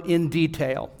tomorrow in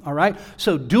detail, all right?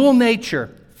 So dual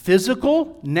nature,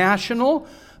 physical, national,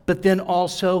 but then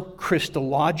also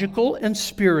Christological and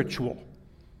spiritual.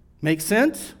 Make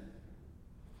sense?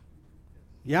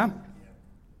 Yeah?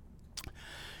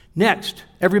 Next,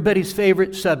 everybody's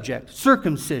favorite subject,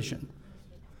 circumcision.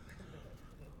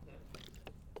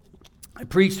 I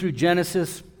preached through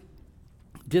Genesis,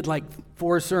 did like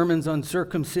 4 sermons on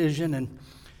circumcision, and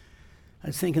I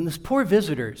was thinking, these poor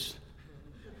visitors.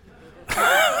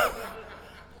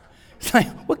 It's like,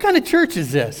 what kind of church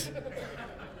is this?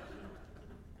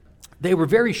 They were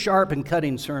very sharp in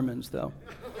cutting sermons, though.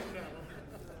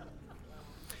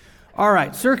 All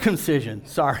right, circumcision,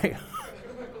 sorry.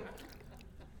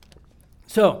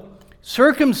 So,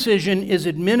 circumcision is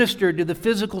administered to the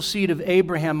physical seed of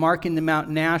Abraham, marking them out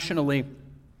nationally,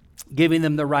 giving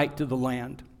them the right to the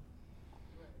land.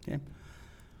 Okay?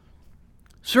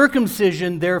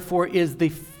 Circumcision, therefore, is the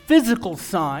physical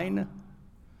sign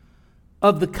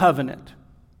of the covenant.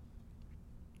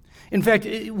 In fact,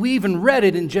 we even read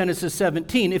it in Genesis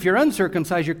 17. If you're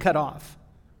uncircumcised, you're cut off.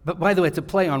 But by the way, it's a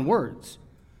play on words.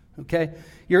 Okay?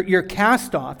 You're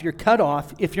cast off, you're cut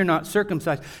off if you're not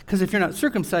circumcised. Because if you're not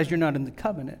circumcised, you're not in the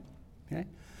covenant. Okay?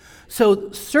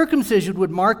 So circumcision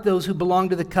would mark those who belong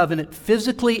to the covenant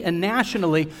physically and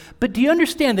nationally. But do you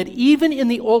understand that even in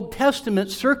the Old Testament,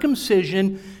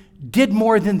 circumcision did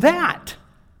more than that?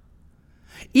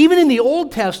 Even in the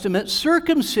Old Testament,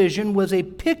 circumcision was a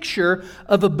picture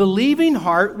of a believing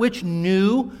heart which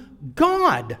knew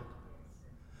God.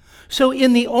 So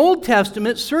in the Old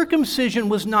Testament, circumcision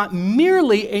was not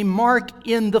merely a mark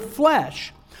in the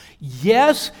flesh.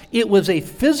 Yes, it was a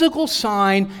physical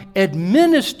sign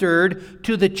administered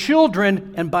to the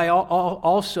children and by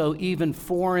also even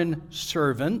foreign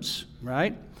servants,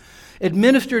 right?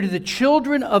 Administered to the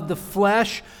children of the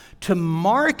flesh to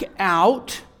mark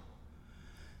out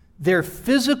their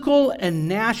physical and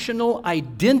national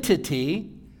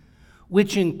identity,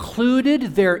 which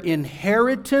included their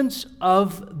inheritance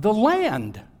of the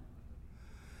land.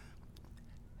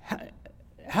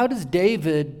 How does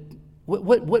David,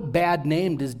 what bad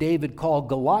name does David call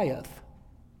Goliath?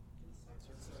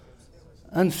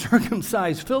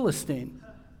 Uncircumcised Philistine,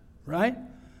 right?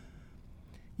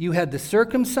 You had the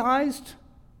circumcised,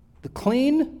 the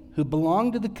clean, who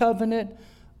belonged to the covenant,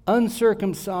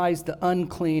 uncircumcised, the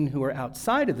unclean, who are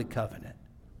outside of the covenant.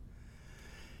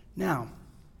 Now,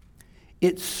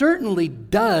 it certainly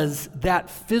does that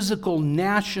physical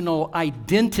national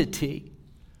identity.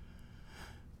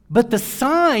 But the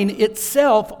sign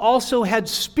itself also had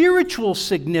spiritual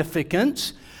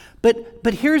significance.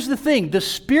 But here's the thing. The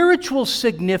spiritual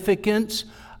significance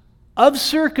of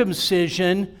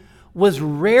circumcision was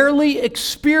rarely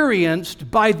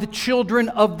experienced by the children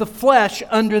of the flesh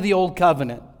under the old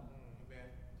covenant.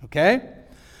 Okay?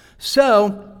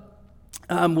 So,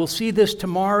 we'll see this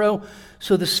tomorrow.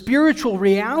 So the spiritual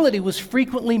reality was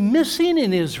frequently missing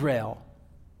in Israel.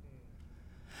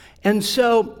 And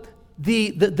so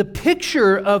the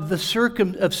picture of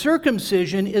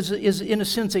circumcision is in a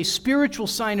sense a spiritual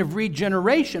sign of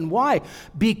regeneration. Why?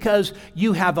 Because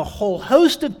you have a whole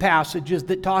host of passages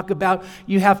that talk about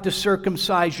you have to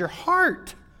circumcise your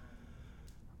heart.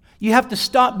 You have to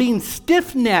stop being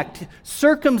stiff-necked,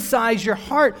 circumcise your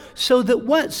heart, so that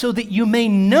what? So that you may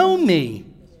know me.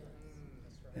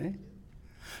 Okay?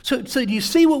 So do you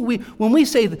see when we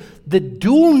say the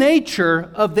dual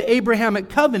nature of the Abrahamic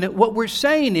covenant, what we're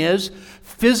saying is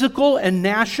physical and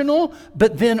national,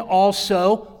 but then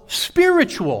also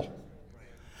spiritual.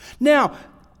 Now,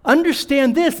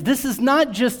 understand this. This is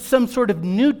not just some sort of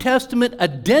New Testament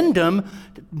addendum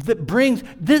that brings,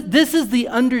 this is the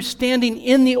understanding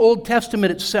in the Old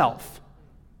Testament itself.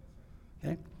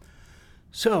 Okay?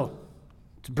 So,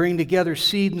 to bring together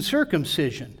seed and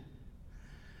circumcision,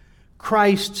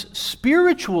 Christ's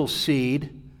spiritual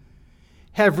seed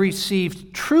have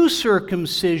received true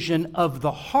circumcision of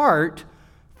the heart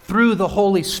through the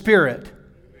Holy Spirit.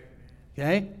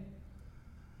 Okay?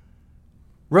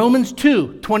 Romans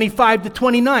 2, 25 to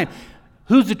 29.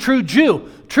 Who's the true Jew?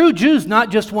 True Jew is not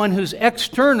just one who's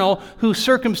external, who's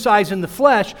circumcised in the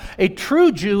flesh. A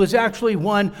true Jew is actually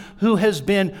one who has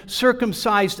been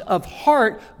circumcised of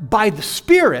heart by the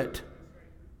Spirit.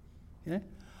 Okay?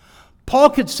 Paul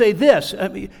could say this. I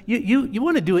mean, you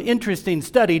want to do an interesting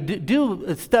study, do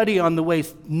a study on the way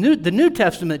the New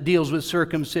Testament deals with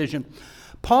circumcision.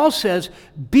 Paul says,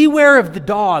 beware of the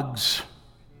dogs.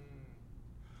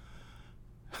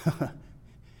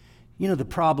 You know, the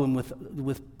problem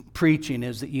with preaching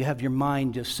is that you have your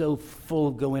mind just so full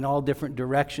of going all different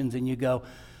directions, and you go,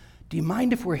 do you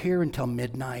mind if we're here until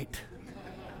midnight?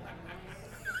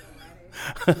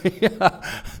 Yeah.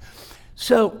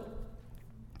 So,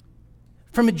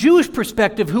 from a Jewish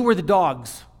perspective, who were the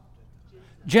dogs?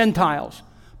 Gentiles.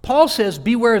 Paul says,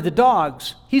 beware of the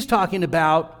dogs. He's talking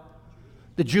about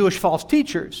the Jewish false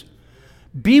teachers.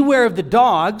 Beware of the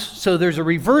dogs. So there's a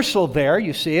reversal there.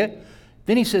 You see it.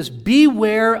 Then he says,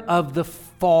 beware of the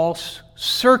false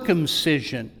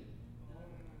circumcision.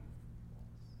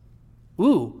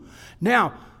 Ooh.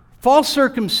 Now, false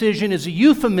circumcision is a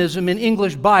euphemism in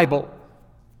English Bible,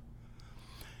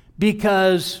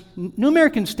 because New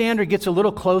American Standard gets a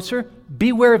little closer.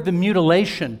 Beware of the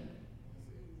mutilation.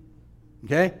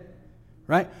 Okay?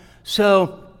 Right?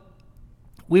 So,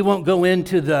 we won't go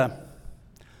into the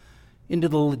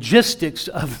logistics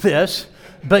of this,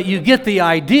 but you get the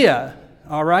idea.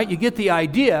 All right? You get the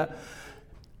idea.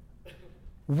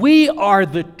 We are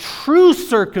the true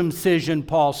circumcision,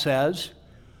 Paul says,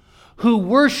 who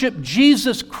worship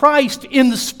Jesus Christ in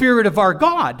the Spirit of our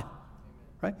God.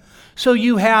 Right? So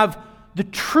you have the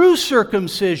true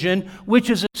circumcision, which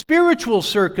is a spiritual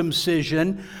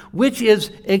circumcision, which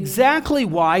is exactly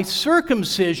why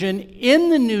circumcision in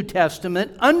the New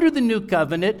Testament, under the New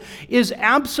Covenant, is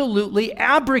absolutely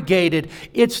abrogated.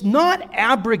 It's not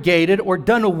abrogated or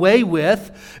done away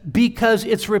with because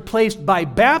it's replaced by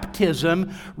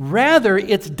baptism. Rather,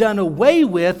 it's done away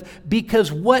with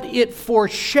because what it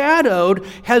foreshadowed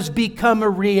has become a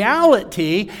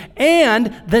reality,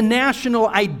 and the national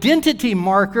identity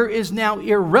marker is now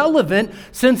irrelevant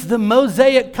since the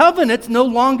Mosaic covenant's no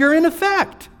longer in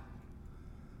effect.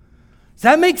 Does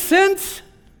that make sense?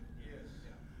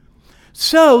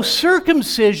 So,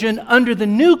 circumcision under the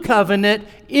new covenant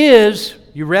is,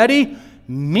 you ready?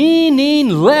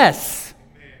 Meaningless.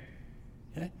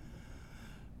 Okay.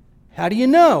 How do you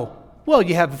know? Well,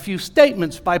 you have a few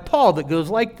statements by Paul that goes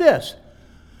like this.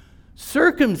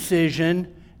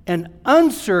 Circumcision and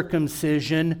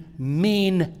uncircumcision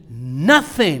mean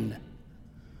nothing.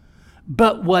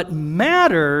 But what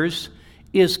matters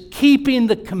is keeping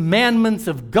the commandments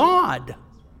of God.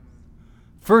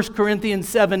 1 Corinthians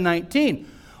 7:19.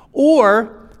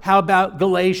 Or how about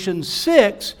Galatians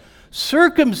 6?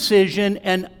 Circumcision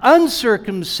and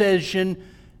uncircumcision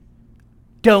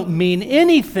don't mean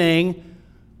anything.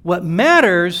 What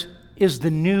matters is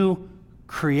the new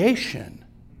creation.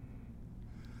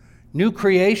 New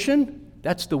creation,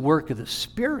 that's the work of the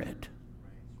Spirit.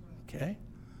 Okay?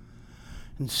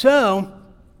 And so,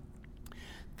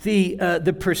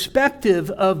 the perspective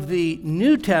of the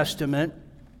New Testament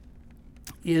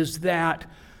is that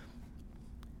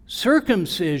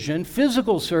circumcision,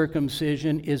 physical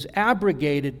circumcision, is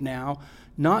abrogated now,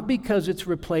 not because it's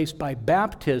replaced by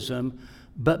baptism,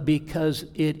 but because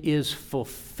it is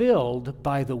fulfilled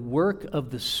by the work of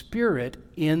the Spirit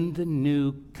in the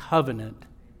new covenant.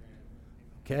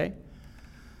 Okay?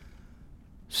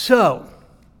 So,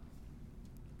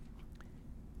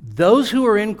 those who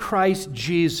are in Christ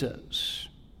Jesus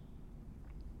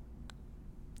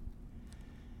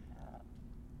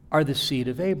are the seed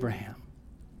of Abraham.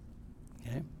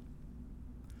 Okay?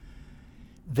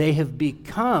 They have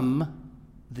become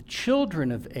the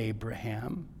children of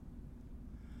Abraham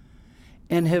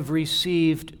and have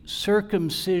received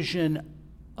circumcision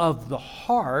of the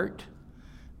heart,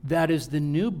 that is the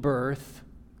new birth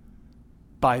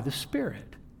by the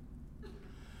Spirit.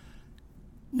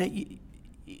 Now,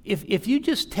 if you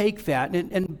just take that,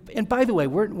 and by the way,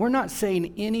 we're not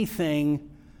saying anything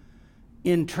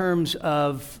in terms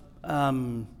of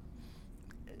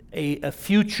a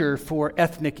future for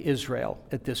ethnic Israel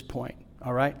at this point,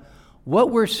 all right?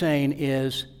 What we're saying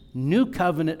is new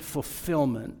covenant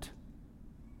fulfillment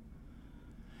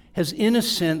has, in a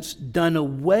sense, done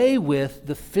away with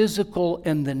the physical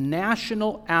and the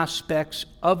national aspects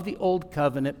of the Old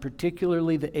Covenant,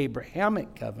 particularly the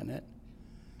Abrahamic covenant,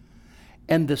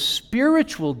 and the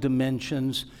spiritual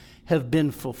dimensions have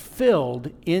been fulfilled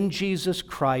in Jesus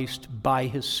Christ by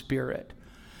His Spirit.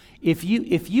 If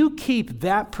you keep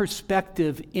that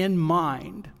perspective in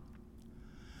mind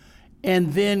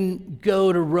and then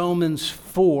go to Romans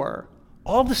 4,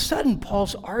 all of a sudden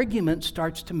Paul's argument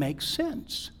starts to make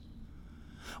sense.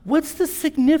 What's the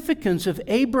significance of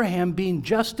Abraham being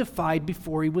justified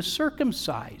before he was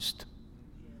circumcised?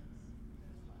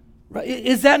 Right?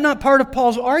 Is that not part of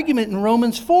Paul's argument in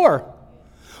Romans 4?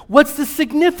 What's the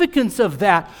significance of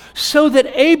that? So that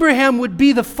Abraham would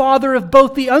be the father of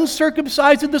both the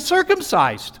uncircumcised and the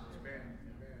circumcised.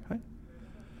 Right?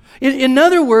 In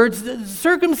other words, the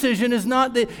circumcision is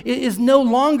no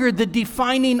longer the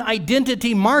defining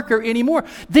identity marker anymore.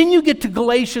 Then you get to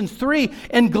Galatians 3,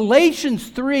 and Galatians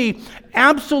 3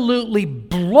 absolutely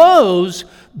blows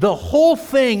the whole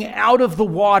thing out of the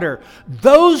water.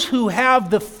 Those who have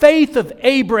the faith of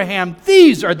Abraham,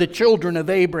 these are the children of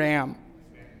Abraham.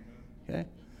 Okay?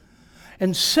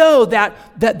 And so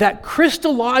that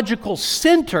Christological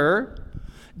center,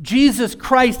 Jesus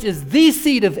Christ is the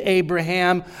seed of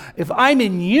Abraham. If I'm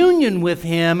in union with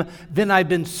Him, then I've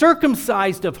been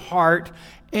circumcised of heart.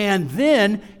 And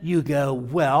then you go,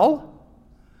 well,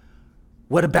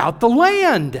 what about the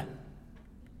land?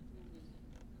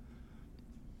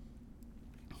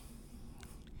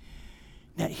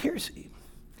 Now here's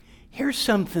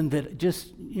something that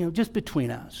just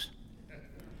between us,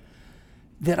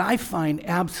 that I find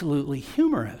absolutely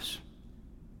humorous.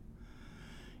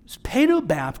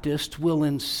 Paedo-Baptists will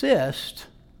insist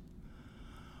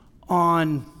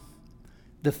on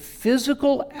the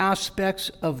physical aspects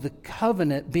of the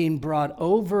covenant being brought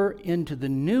over into the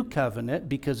new covenant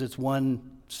because it's one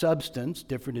substance,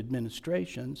 different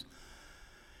administrations,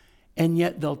 and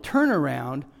yet they'll turn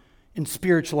around and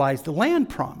spiritualize the land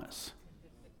promise.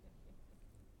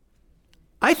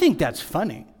 I think that's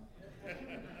funny.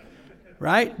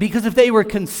 Right? Because if they were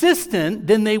consistent,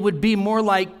 then they would be more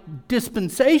like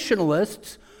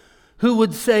dispensationalists who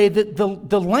would say that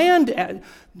the land,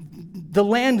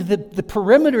 the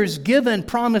perimeters given,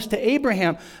 promised to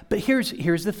Abraham. But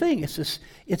here's the thing: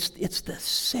 it's the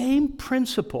same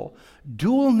principle,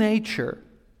 dual nature.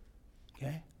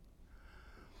 Okay.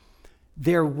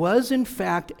 There was in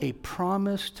fact a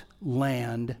promised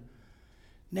land.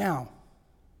 Now,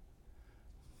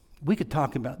 we could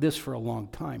talk about this for a long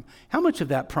time. How much of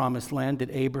that promised land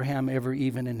did Abraham ever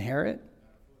even inherit?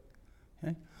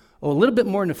 Okay. Oh, a little bit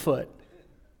more than a foot.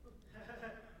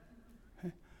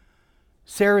 Okay.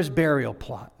 Sarah's burial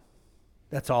plot.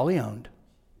 That's all he owned.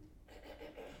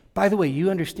 By the way, you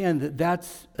understand that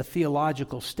that's a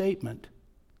theological statement.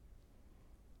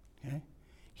 Okay.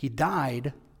 He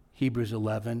died, Hebrews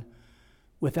 11,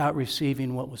 without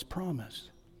receiving what was promised.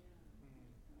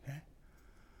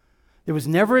 There was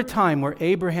never a time where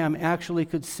Abraham actually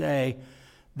could say,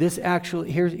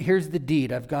 here's the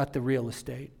deed, I've got the real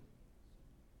estate.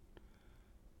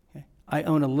 Okay? I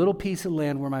own a little piece of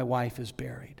land where my wife is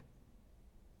buried.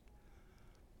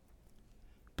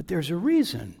 But there's a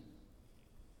reason.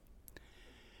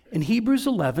 And Hebrews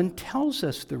 11 tells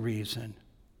us the reason.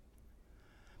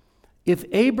 If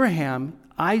Abraham,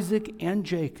 Isaac, and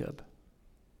Jacob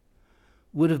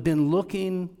would have been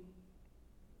looking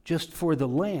just for the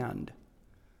land,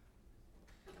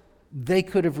 they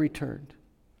could have returned.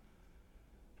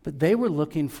 But they were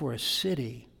looking for a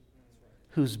city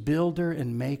whose builder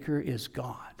and maker is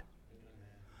God.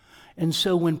 And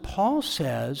so when Paul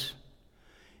says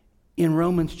in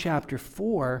Romans chapter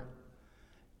 4,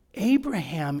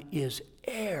 Abraham is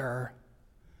heir,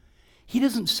 he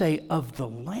doesn't say of the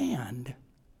land,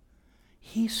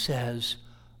 he says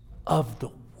of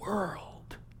the world.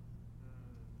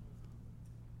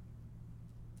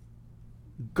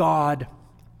 God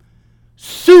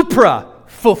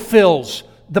supra-fulfills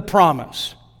the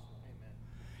promise.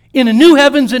 In a new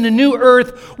heavens and a new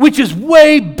earth, which is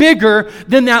way bigger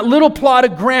than that little plot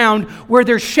of ground where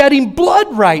they're shedding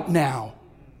blood right now.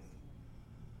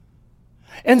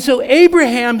 And so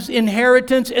Abraham's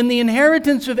inheritance and the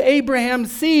inheritance of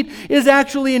Abraham's seed is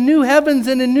actually a new heavens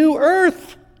and a new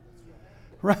earth.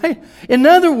 Right? In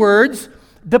other words,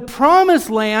 the promised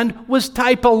land was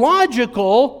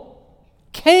typological.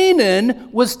 Canaan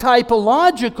was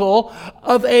typological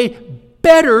of a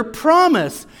better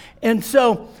promise. And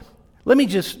so let me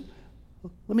just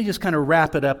kind of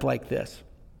wrap it up like this.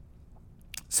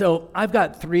 So I've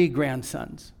got 3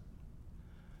 grandsons.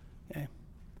 Okay?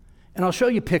 And I'll show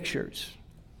you pictures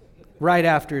right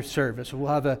after service.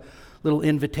 We'll have a little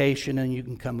invitation and you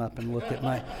can come up and look at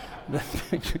my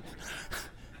pictures.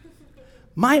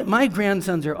 My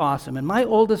grandsons are awesome. And my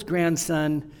oldest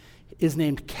grandson is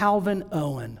named Calvin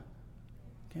Owen.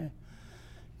 Okay?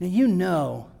 Now you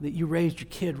know that you raised your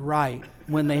kid right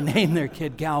when they named their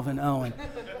kid Calvin Owen.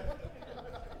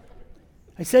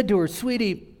 I said to her,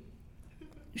 sweetie,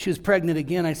 she was pregnant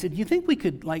again. I said, you think we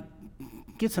could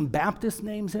get some Baptist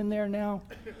names in there now?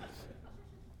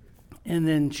 And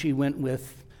then she went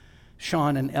with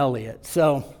Sean and Elliot.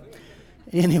 So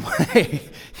anyway,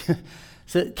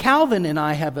 so Calvin and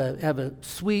I have a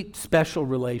sweet, special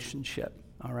relationship.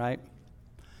 All right?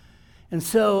 And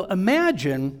so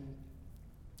imagine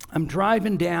I'm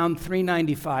driving down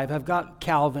 395. I've got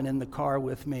Calvin in the car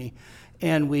with me,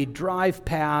 and we drive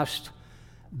past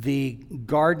the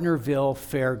Gardnerville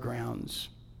Fairgrounds.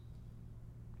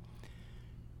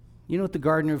 You know what the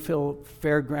Gardnerville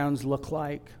Fairgrounds look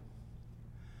like?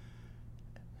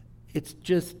 It's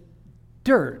just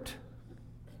dirt.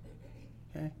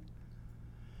 Okay?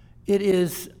 It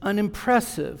is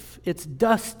unimpressive. It's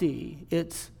dusty.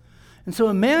 And so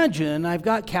imagine I've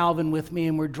got Calvin with me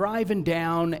and we're driving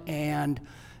down and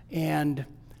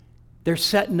they're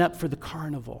setting up for the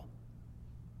carnival,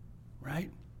 right?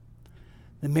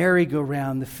 The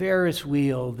merry-go-round, the Ferris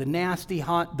wheel, the nasty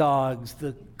hot dogs,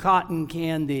 the cotton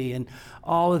candy and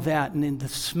all of that, and then the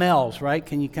smells, right?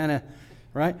 Can you kind of,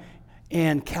 right?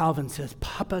 And Calvin says,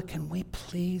 Papa, can we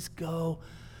please go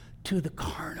to the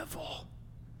carnival?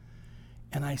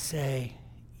 And I say,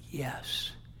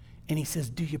 yes. And he says,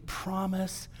 do you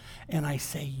promise? And I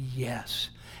say,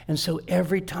 yes. And so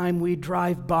every time we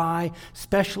drive by,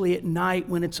 especially at night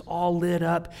when it's all lit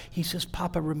up, he says,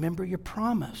 Papa, remember your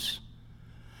promise.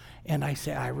 And I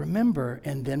say, I remember.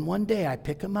 And then one day I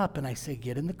pick him up and I say,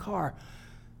 get in the car.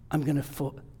 I'm going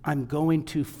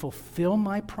to fulfill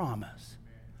my promise.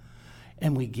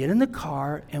 And we get in the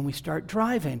car and we start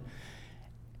driving.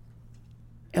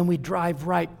 And we drive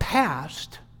right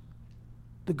past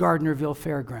the Gardnerville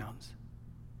Fairgrounds.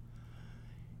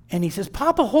 And he says,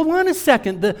 Papa, hold on a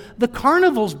second. The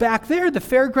carnival's back there. The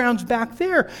fairground's back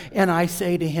there. And I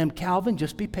say to him, Calvin,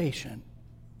 just be patient.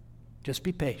 Just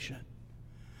be patient.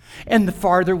 And the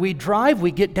farther we drive,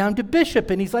 we get down to Bishop.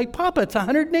 And he's like, Papa, it's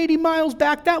 180 miles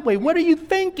back that way. What are you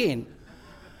thinking?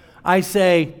 I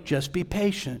say, just be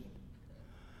patient.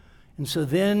 And so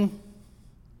then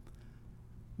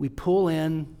we pull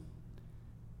in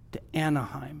to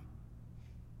Anaheim.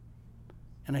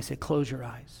 And I say, close your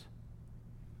eyes.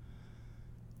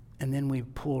 And then we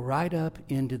pull right up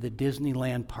into the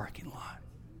Disneyland parking lot.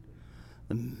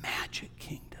 The Magic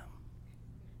Kingdom.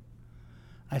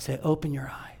 I say, open your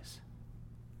eyes.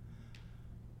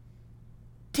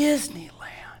 Disneyland.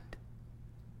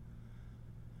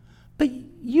 But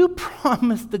you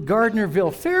promised the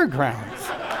Gardnerville Fairgrounds.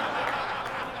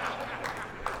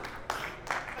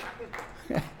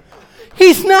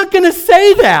 He's not going to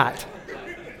say that.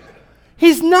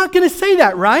 He's not going to say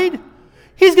that, right?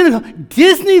 He's going to go,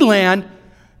 Disneyland,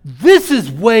 this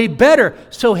is way better.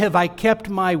 So have I kept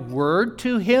my word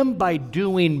to him by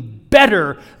doing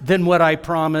better than what I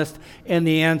promised? And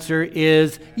the answer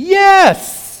is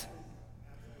yes.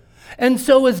 And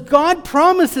so as God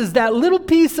promises that little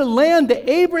piece of land to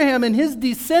Abraham and his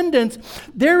descendants,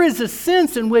 there is a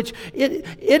sense in which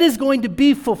it is going to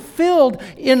be fulfilled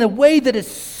in a way that is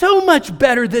so much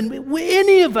better than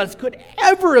any of us could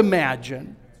ever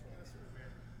imagine.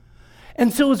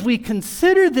 And so as we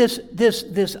consider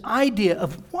this idea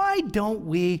of why don't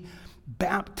we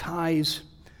baptize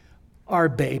our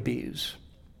babies,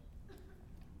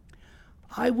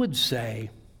 I would say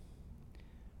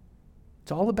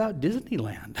it's all about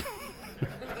Disneyland.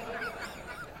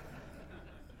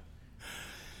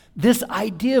 This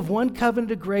idea of one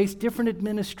covenant of grace, different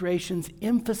administrations,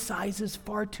 emphasizes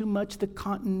far too much the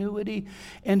continuity,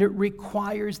 and it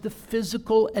requires the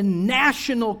physical and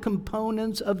national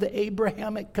components of the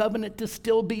Abrahamic covenant to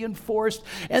still be enforced.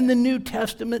 And the New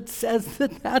Testament says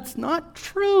that that's not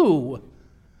true.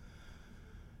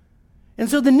 And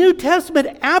so the New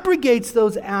Testament abrogates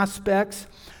those aspects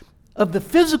of the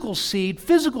physical seed,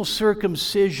 physical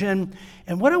circumcision.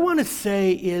 And what I want to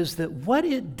say is that what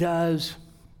it does,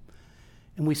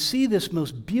 and we see this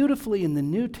most beautifully in the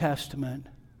New Testament,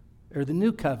 or the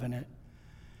New Covenant,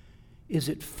 is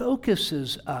it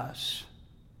focuses us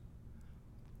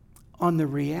on the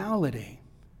reality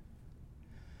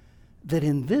that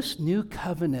in this new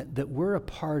covenant that we're a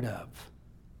part of,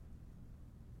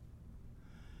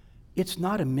 it's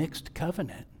not a mixed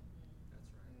covenant.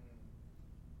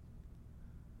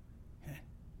 Okay.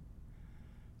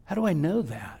 How do I know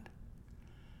that?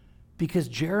 Because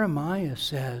Jeremiah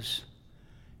says,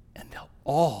 and they'll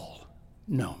all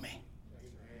know me,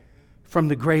 from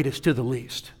the greatest to the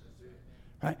least.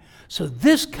 Right? So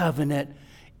this covenant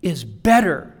is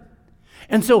better.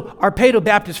 And so our Paedo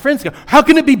Baptist friends go, how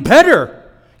can it be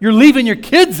better? You're leaving your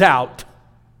kids out.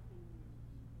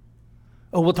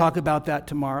 Oh, we'll talk about that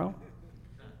tomorrow.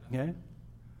 Okay?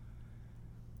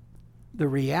 The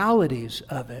realities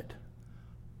of it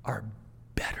are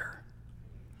better.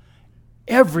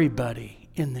 Everybody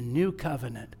in the new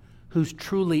covenant who's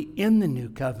truly in the new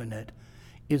covenant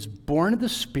is born of the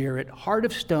Spirit, heart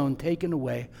of stone taken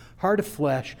away, heart of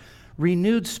flesh,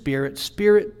 renewed spirit,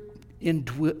 spirit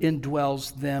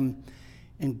indwells them,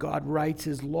 and God writes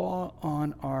his law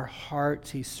on our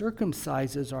hearts. He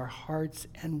circumcises our hearts,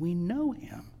 and we know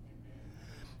him.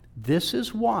 This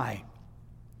is why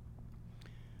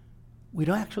we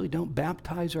don't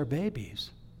baptize our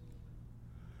babies,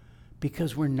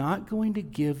 because we're not going to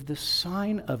give the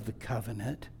sign of the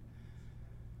covenant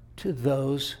to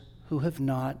those who have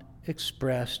not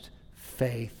expressed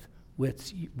faith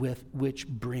with which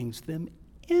brings them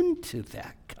into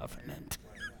that covenant.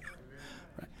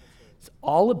 Right? It's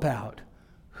all about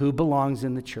who belongs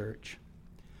in the church.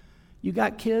 You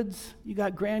got kids? You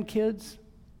got grandkids?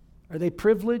 Are they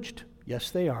privileged?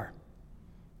 Yes, they are.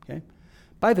 Okay.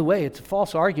 By the way, it's a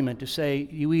false argument to say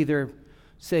you either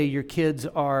say your kids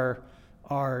are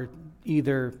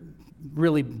either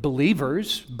really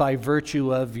believers by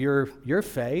virtue of your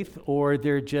faith, or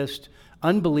they're just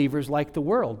unbelievers like the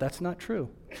world. That's not true.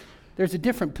 There's a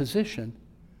different position.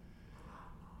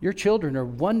 Your children are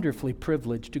wonderfully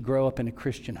privileged to grow up in a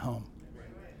Christian home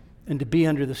and to be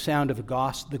under the sound of the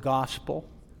gospel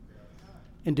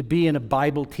and to be in a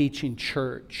Bible-teaching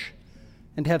church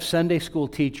and to have Sunday school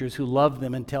teachers who love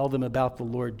them and tell them about the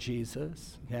Lord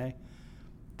Jesus. Okay?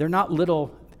 They're not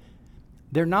little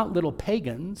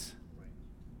pagans.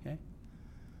 Okay?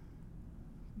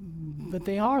 But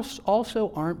they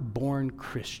also aren't born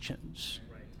Christians.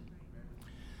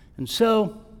 And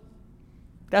so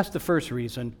That's the first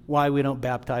reason why we don't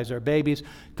baptize our babies.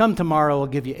 Come tomorrow, I'll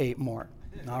give you 8 more.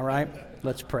 All right?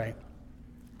 Let's pray.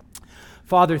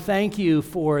 Father, thank you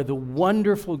for the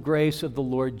wonderful grace of the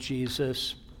Lord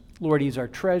Jesus. Lord, he's our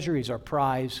treasure, he's our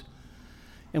prize.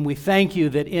 And we thank you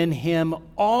that in him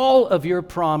all of your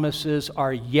promises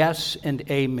are yes and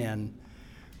amen.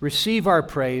 Receive our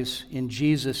praise in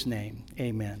Jesus' name.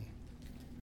 Amen.